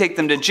 They take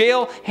them to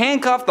jail,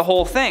 handcuff, the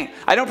whole thing.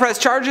 I don't press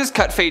charges.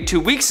 Cut fade 2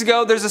 weeks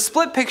ago. There's a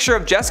split picture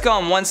of Jessica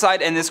on one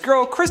side and this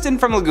girl, Kristin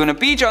from Laguna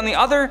Beach, on the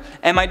other,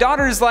 and my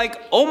daughter is like,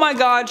 oh my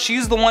god,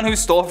 she's the one who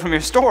stole from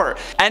your store.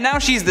 And now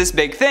she's this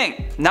big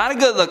thing. Not a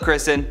good look,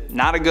 Kristin.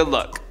 Not a good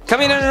look."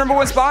 Coming in at number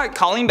 1 spot,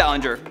 Colleen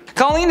Ballinger.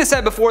 Colleen has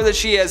said before that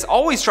she has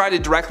always tried to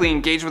directly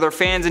engage with her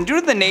fans, and due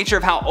to the nature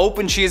of how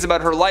open she is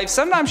about her life,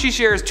 sometimes she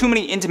shares too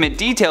many intimate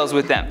details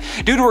with them.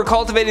 Due to her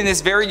cultivating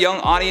this very young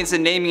audience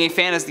and naming a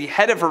fan as the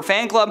head of her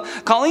fan club,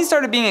 Colleen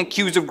started being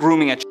accused of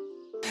grooming a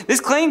This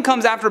claim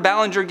comes after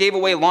Ballinger gave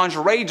away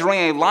lingerie during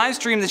a live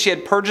stream that she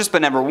had purchased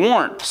but never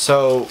worn.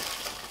 So,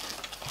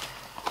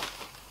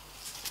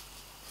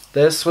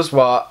 this was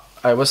what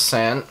I was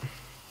sent.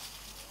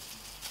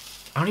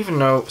 I don't even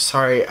know.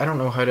 Sorry, I don't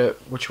know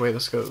which way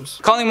this goes.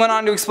 Colleen went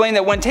on to explain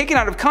that when taken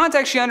out of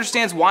context, she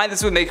understands why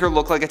this would make her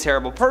look like a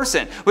terrible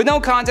person. With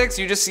no context,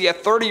 you just see a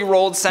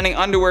 30-year-old sending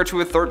underwear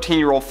to a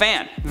 13-year-old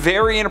fan.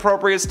 Very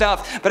inappropriate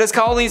stuff, but as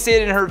Colleen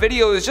stated in her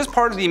video, it was just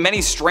part of the many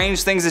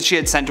strange things that she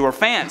had sent to her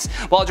fans.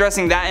 While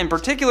addressing that in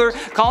particular,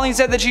 Colleen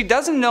said that she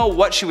doesn't know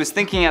what she was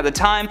thinking at the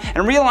time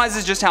and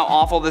realizes just how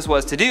awful this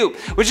was to do,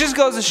 which just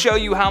goes to show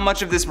you how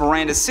much of this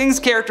Miranda Sings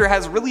character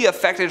has really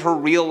affected her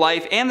real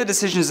life and the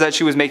decisions that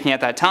she was making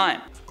at that time.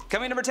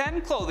 Coming number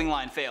 10, clothing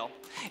line fail.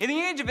 In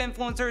the age of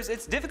influencers,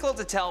 it's difficult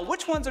to tell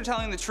which ones are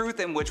telling the truth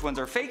and which ones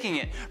are faking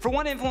it. For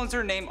one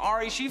influencer named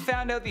Ari, she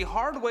found out the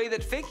hard way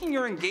that faking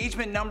your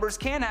engagement numbers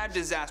can have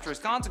disastrous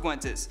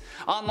consequences.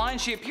 Online,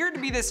 she appeared to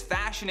be this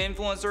fashion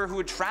influencer who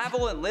would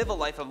travel and live a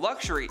life of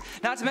luxury.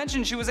 Not to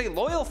mention, she was a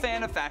loyal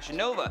fan of Fashion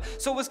Nova,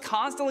 so was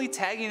constantly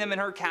tagging them in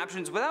her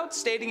captions without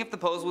stating if the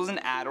post was an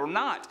ad or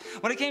not.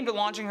 When it came to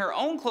launching her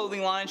own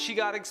clothing line, she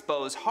got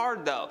exposed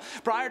hard though.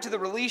 Prior to the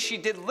release, she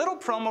did little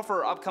promo for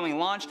her upcoming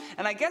launch,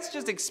 and I guess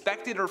just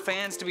expected her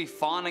fans to be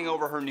fawning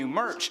over her new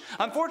merch.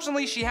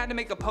 Unfortunately, she had to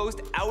make a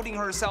post outing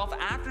herself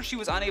after she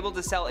was unable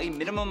to sell a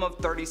minimum of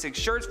 36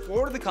 shirts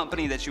for the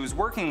company that she was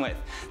working with.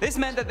 This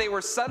meant that they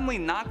were suddenly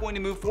not going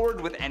to move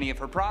forward with any of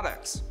her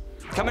products.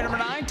 Coming number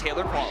 9,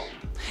 Taylor Paul.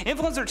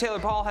 Influencer Taylor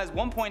Paul has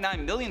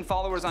 1.9 million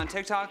followers on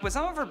TikTok, but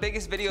some of her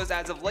biggest videos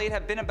as of late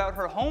have been about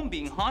her home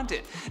being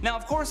haunted. Now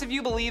of course, if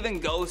you believe in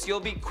ghosts,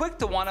 you'll be quick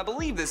to want to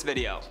believe this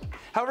video.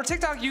 However,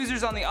 TikTok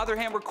users on the other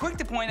hand were quick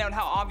to point out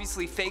how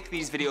obviously fake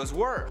these videos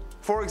were.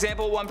 For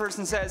example, one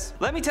person says,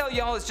 "Let me tell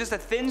y'all, it's just a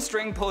thin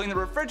string pulling the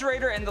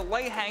refrigerator and the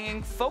light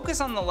hanging.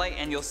 Focus on the light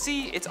and you'll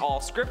see it's all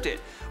scripted."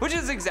 Which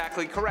is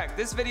exactly correct.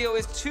 This video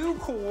is too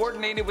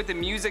coordinated with the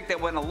music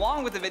that went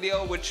along with the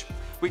video, which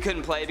we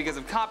couldn't play because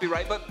of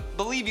copyright, but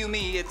believe you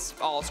me, it's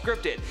all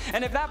scripted.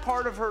 And if that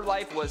part of her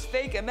life was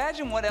fake,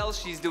 imagine what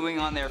else she's doing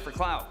on there for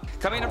clout.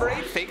 Coming number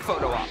 8, fake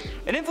photo op.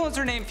 An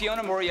influencer named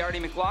Fiona Moriarty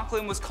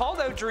McLaughlin was called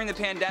out during the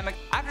pandemic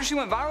after she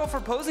went viral for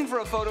posing for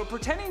a photo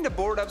pretending to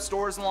board up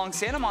stores along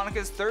Santa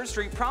Monica's 3rd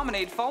Street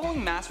promenade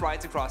following mass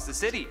riots across the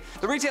city.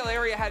 The retail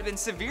area had been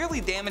severely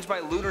damaged by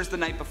looters the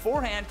night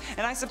beforehand,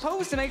 and I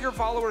suppose to make her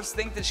followers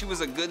think that she was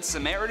a good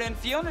Samaritan,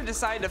 Fiona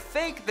decided to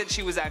fake that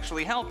she was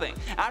actually helping.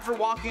 After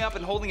walking up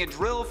and holding a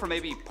drill for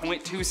maybe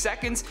 0.2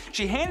 seconds,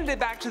 she handed it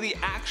back to the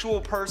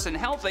actual person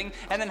helping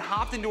and then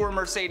hopped into her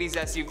Mercedes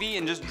SUV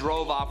and just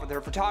drove off with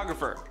her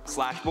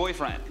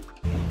photographer/boyfriend.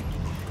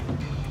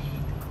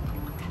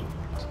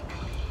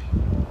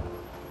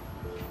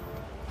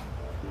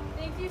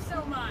 Thank you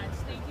so much.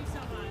 Thank you so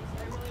much.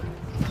 I really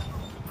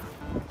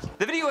appreciate it.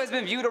 The video has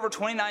been viewed over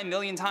 29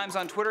 million times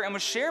on Twitter and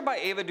was shared by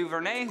Ava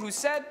DuVernay, who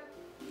said,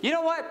 "You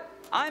know what?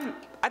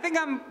 I think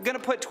I'm gonna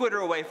put Twitter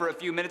away for a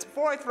few minutes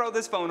before I throw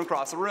this phone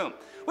across the room,"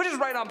 which is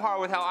right on par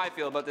with how I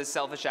feel about this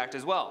selfish act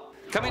as well.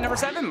 Coming number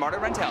 7, Marta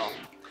Rentel.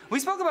 We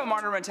spoke about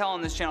Marta Rentel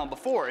on this channel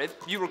before. If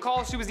you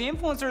recall, she was the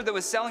influencer that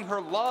was selling her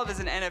love as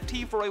an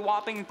NFT for a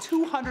whopping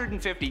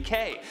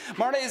 250K.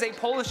 Marta is a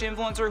Polish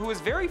influencer who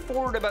is very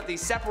forward about the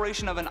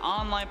separation of an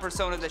online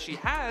persona that she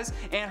has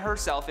and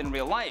herself in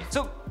real life.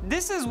 So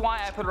this is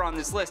why I put her on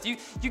this list. You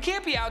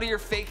can't be out here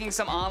faking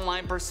some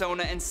online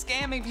persona and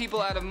scamming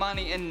people out of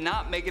money and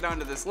not make it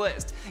onto this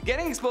list.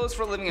 Getting exposed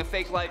for living a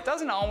fake life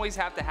doesn't always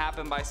have to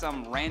happen by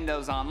some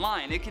randos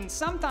online. It can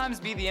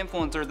sometimes be the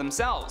influencer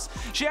themselves.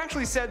 She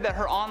actually said that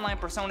her online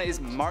persona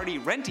is Marty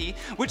Renty,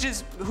 which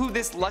is who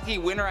this lucky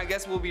winner I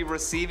guess will be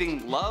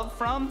receiving love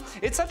from.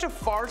 It's such a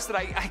farce that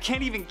I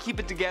can't even keep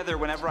it together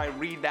whenever I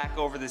read back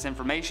over this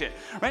information.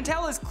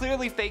 Rentel is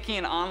clearly faking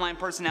an online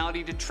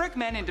personality to trick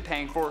men into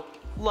paying for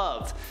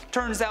love.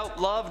 Turns out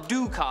love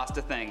do cost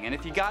a thing, and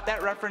if you got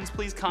that reference,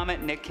 please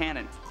comment Nick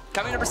Cannon.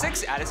 Coming number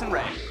 6, Addison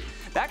Rae.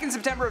 Back in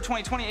September of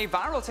 2020, a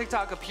viral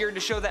TikTok appeared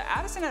to show that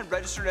Addison had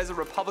registered as a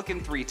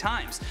Republican 3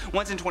 times,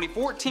 once in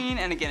 2014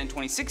 and again in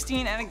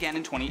 2016 and again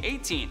in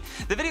 2018.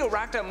 The video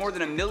racked up more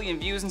than 1 million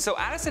views, and so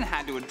Addison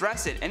had to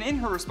address it, and in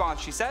her response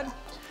she said,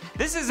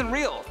 "This isn't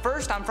real.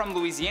 First, I'm from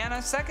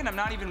Louisiana. Second, I'm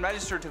not even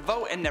registered to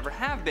vote and never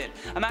have been.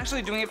 I'm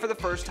actually doing it for the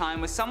first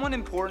time with someone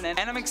important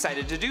and I'm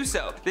excited to do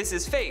so. This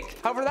is fake."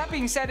 However, that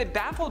being said, it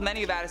baffled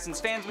many of Addison's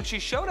fans when she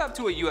showed up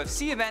to a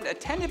UFC event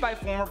attended by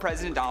former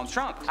President Donald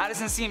Trump.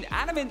 Addison seemed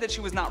adamant that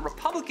she was not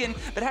Republican,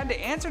 but had to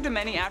answer to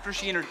many after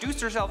she introduced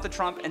herself to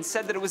Trump and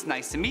said that it was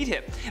nice to meet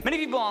him. Many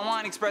people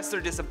online expressed their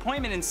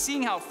disappointment in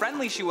seeing how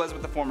friendly she was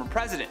with the former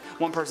president.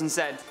 One person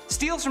said,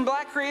 "Steals from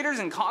black creators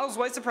and coddles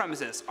white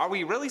supremacists. Are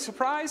we really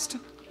surprised?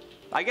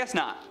 I guess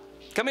not."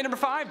 Coming number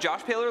 5,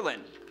 Josh Paler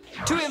Lynn.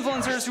 2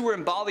 influencers who were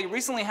in Bali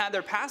recently had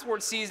their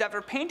passports seized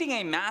after painting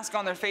a mask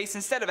on their face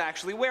instead of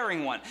actually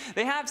wearing one.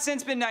 They have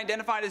since been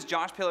identified as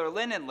Josh Paler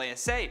Lynn and Leia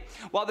Say.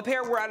 While the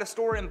pair were at a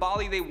store in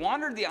Bali, they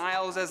wandered the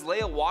aisles as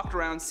Leia walked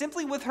around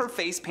simply with her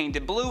face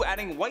painted blue,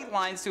 adding white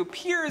lines to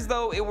appear as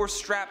though it were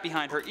strapped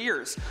behind her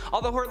ears.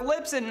 Although her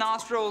lips and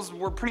nostrils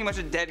were pretty much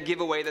a dead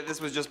giveaway that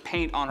this was just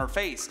paint on her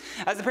face.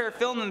 As the pair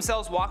filmed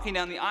themselves walking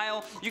down the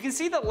aisle, you can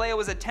see that Leia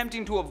was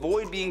attempting to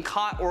avoid being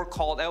caught or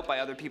called out by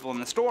other people in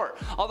the store.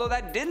 Although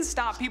that didn't didn't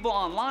stop people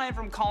online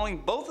from calling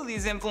both of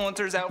these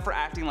influencers out for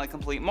acting like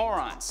complete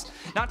morons.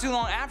 Not too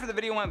long after the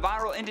video went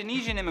viral,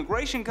 Indonesian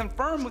immigration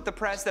confirmed with the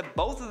press that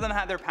both of them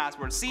had their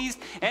passports seized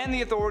and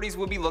the authorities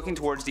would be looking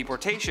towards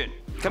deportation.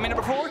 Coming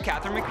number 4,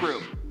 Catherine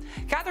McGrew.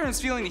 Catherine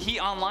is feeling the heat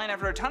online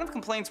after a ton of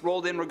complaints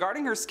rolled in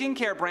regarding her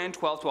skincare brand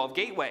 1212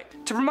 Gateway.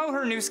 To promote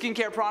her new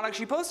skincare product,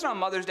 she posted on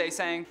Mother's Day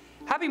saying,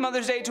 "Happy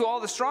Mother's Day to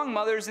all the strong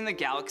mothers in the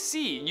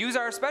galaxy. Use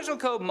our special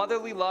code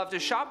MOTHERLYLOVE to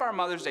shop our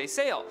Mother's Day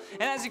sale."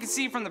 And as you can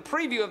see from the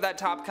preview of that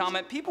top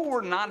comment, people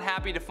were not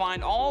happy to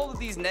find all of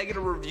these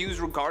negative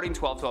reviews regarding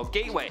 1212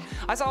 Gateway.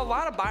 I saw a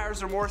lot of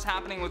buyer's remorse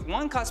happening, with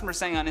one customer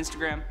saying on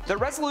Instagram, "The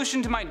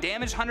resolution to my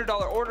damaged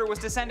 $100 order was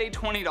to send a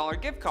 $20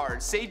 gift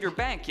card. Save your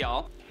bank,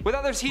 y'all." With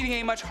others heeding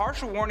a much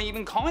harsher warning,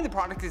 even calling the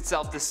product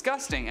itself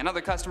disgusting. Another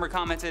customer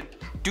commented,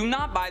 "Do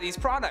not buy these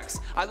products.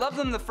 I loved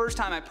them the first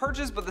time I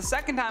purchased, but the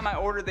second time I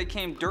ordered they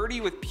came dirty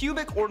with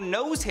pubic or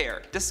nose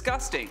hair.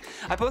 Disgusting."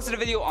 I posted a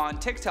video on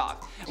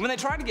TikTok. When they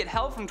tried to get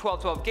help from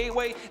 1212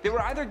 Gateway, they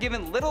were either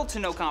given little to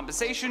no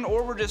compensation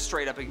or were just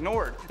straight up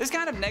ignored. This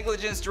kind of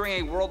negligence during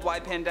a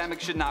worldwide pandemic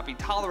should not be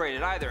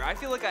tolerated either. I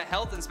feel like a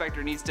health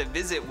inspector needs to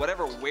visit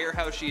whatever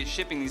warehouse she is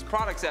shipping these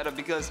products out of,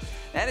 because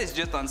that is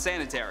just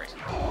unsanitary.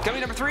 Coming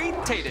number 3,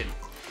 Tayden.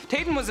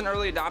 Tayden was an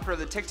early adopter of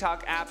the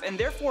TikTok app and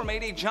therefore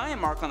made a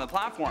giant mark on the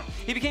platform.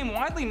 He became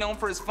widely known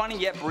for his funny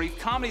yet brief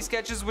comedy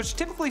sketches, which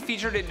typically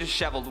featured a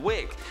disheveled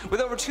wig.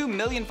 With over 2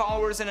 million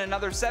followers and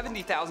another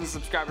 70,000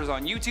 subscribers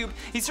on YouTube,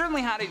 he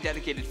certainly had a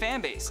dedicated fan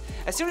base.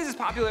 As soon as his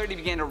popularity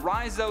began to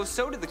rise though,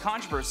 so did the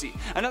controversy.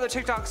 Another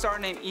TikTok star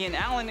named Ian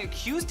Allen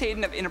accused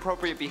Tayden of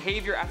inappropriate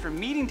behavior after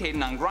meeting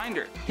Tayden on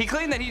Grindr. He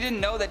claimed that he didn't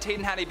know that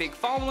Tayden had a big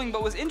following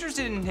but was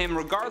interested in him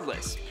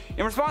regardless.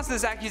 In response to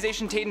this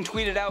accusation, Tayden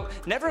tweeted out,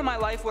 "Never in my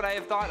life would I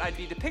have thought I'd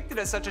be depicted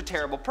as such a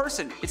terrible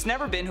person. It's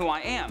never been who I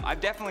am. I've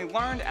definitely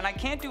learned and I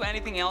can't do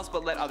anything else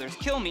but let others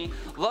kill me.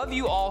 Love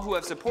you all who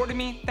have supported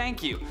me.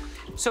 Thank you."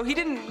 So he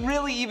didn't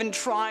really even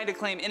try to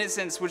claim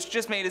innocence, which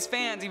just made his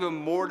fans even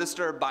more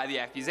disturbed by the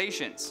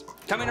accusations.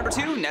 Coming number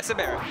 2, Nessa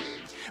Barrett.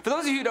 For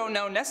those of you who don't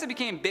know, Nessa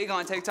became big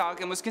on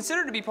TikTok and was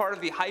considered to be part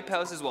of the Hype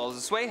House as well as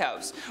the Sway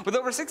House. With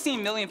over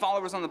 16 million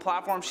followers on the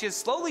platform, she has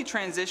slowly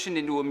transitioned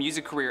into a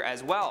music career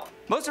as well.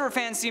 Most of her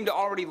fans seem to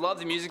already love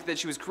the music that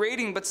she was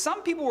creating, but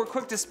some people were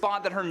quick to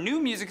spot that her new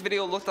music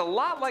video looked a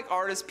lot like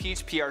artist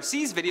Peach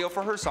PRC's video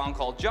for her song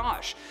called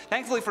Josh.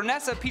 Thankfully for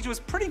Nessa, Peach was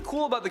pretty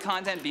cool about the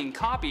content being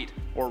copied,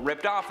 or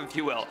ripped off if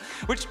you will,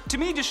 which to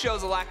me just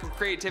shows a lack of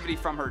creativity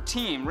from her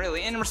team,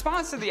 really. In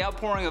response to the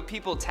outpouring of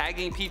people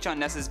tagging Peach on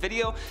Nessa's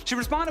video, she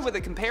responded with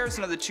a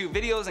comparison of the two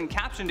videos and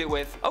captioned it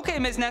with, "Okay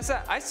Ms.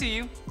 Nessa, I see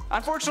you."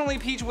 Unfortunately,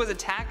 Peach was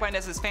attacked by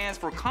Nessa's fans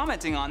for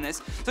commenting on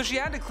this, so she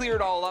had to clear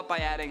it all up by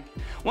adding,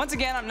 "Once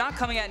again, I'm not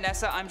coming at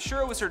Nessa. I'm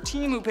sure it was her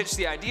team who pitched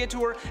the idea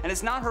to her and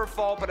it's not her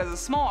fault, but as a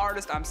small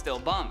artist, I'm still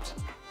bummed."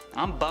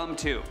 I'm bummed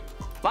too.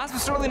 Last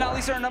but certainly not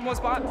least, our number 1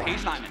 spot,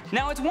 Paige Nyman.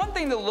 Now, it's one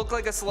thing to look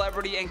like a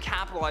celebrity and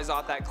capitalize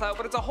off that clout,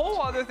 but it's a whole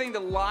other thing to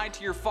lie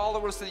to your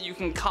followers so that you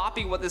can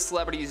copy what this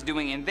celebrity is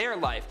doing in their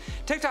life.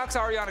 TikTok's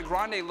Ariana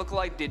Grande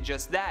lookalike did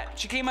just that.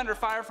 She came under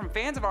fire from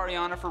fans of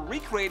Ariana for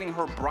recreating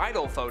her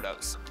bridal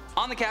photos.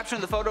 On the caption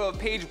of the photo of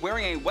Paige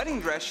wearing a wedding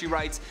dress, she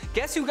writes,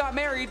 "Guess who got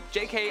married?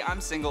 JK, I'm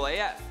single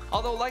AF."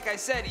 Although, like I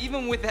said,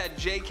 even with that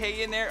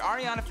JK in there,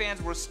 Ariana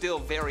fans were still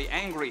very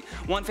angry.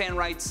 One fan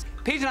writes,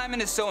 "Paige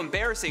Nyman is so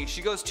embarrassing,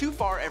 she goes too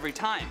far every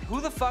time. Who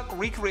the fuck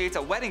recreates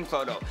a wedding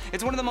photo?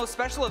 It's one of the most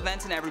special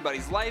events in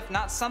everybody's life,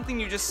 not something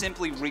you just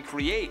simply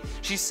recreate.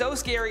 She's so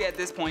scary at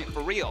this point,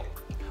 for real."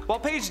 While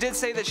Paige did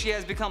say that she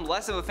has become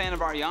less of a fan of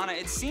Ariana,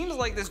 it seems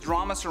like this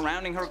drama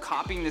surrounding her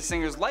copying the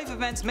singer's life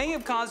events may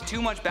have caused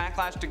too much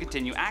backlash to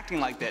continue acting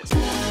like this.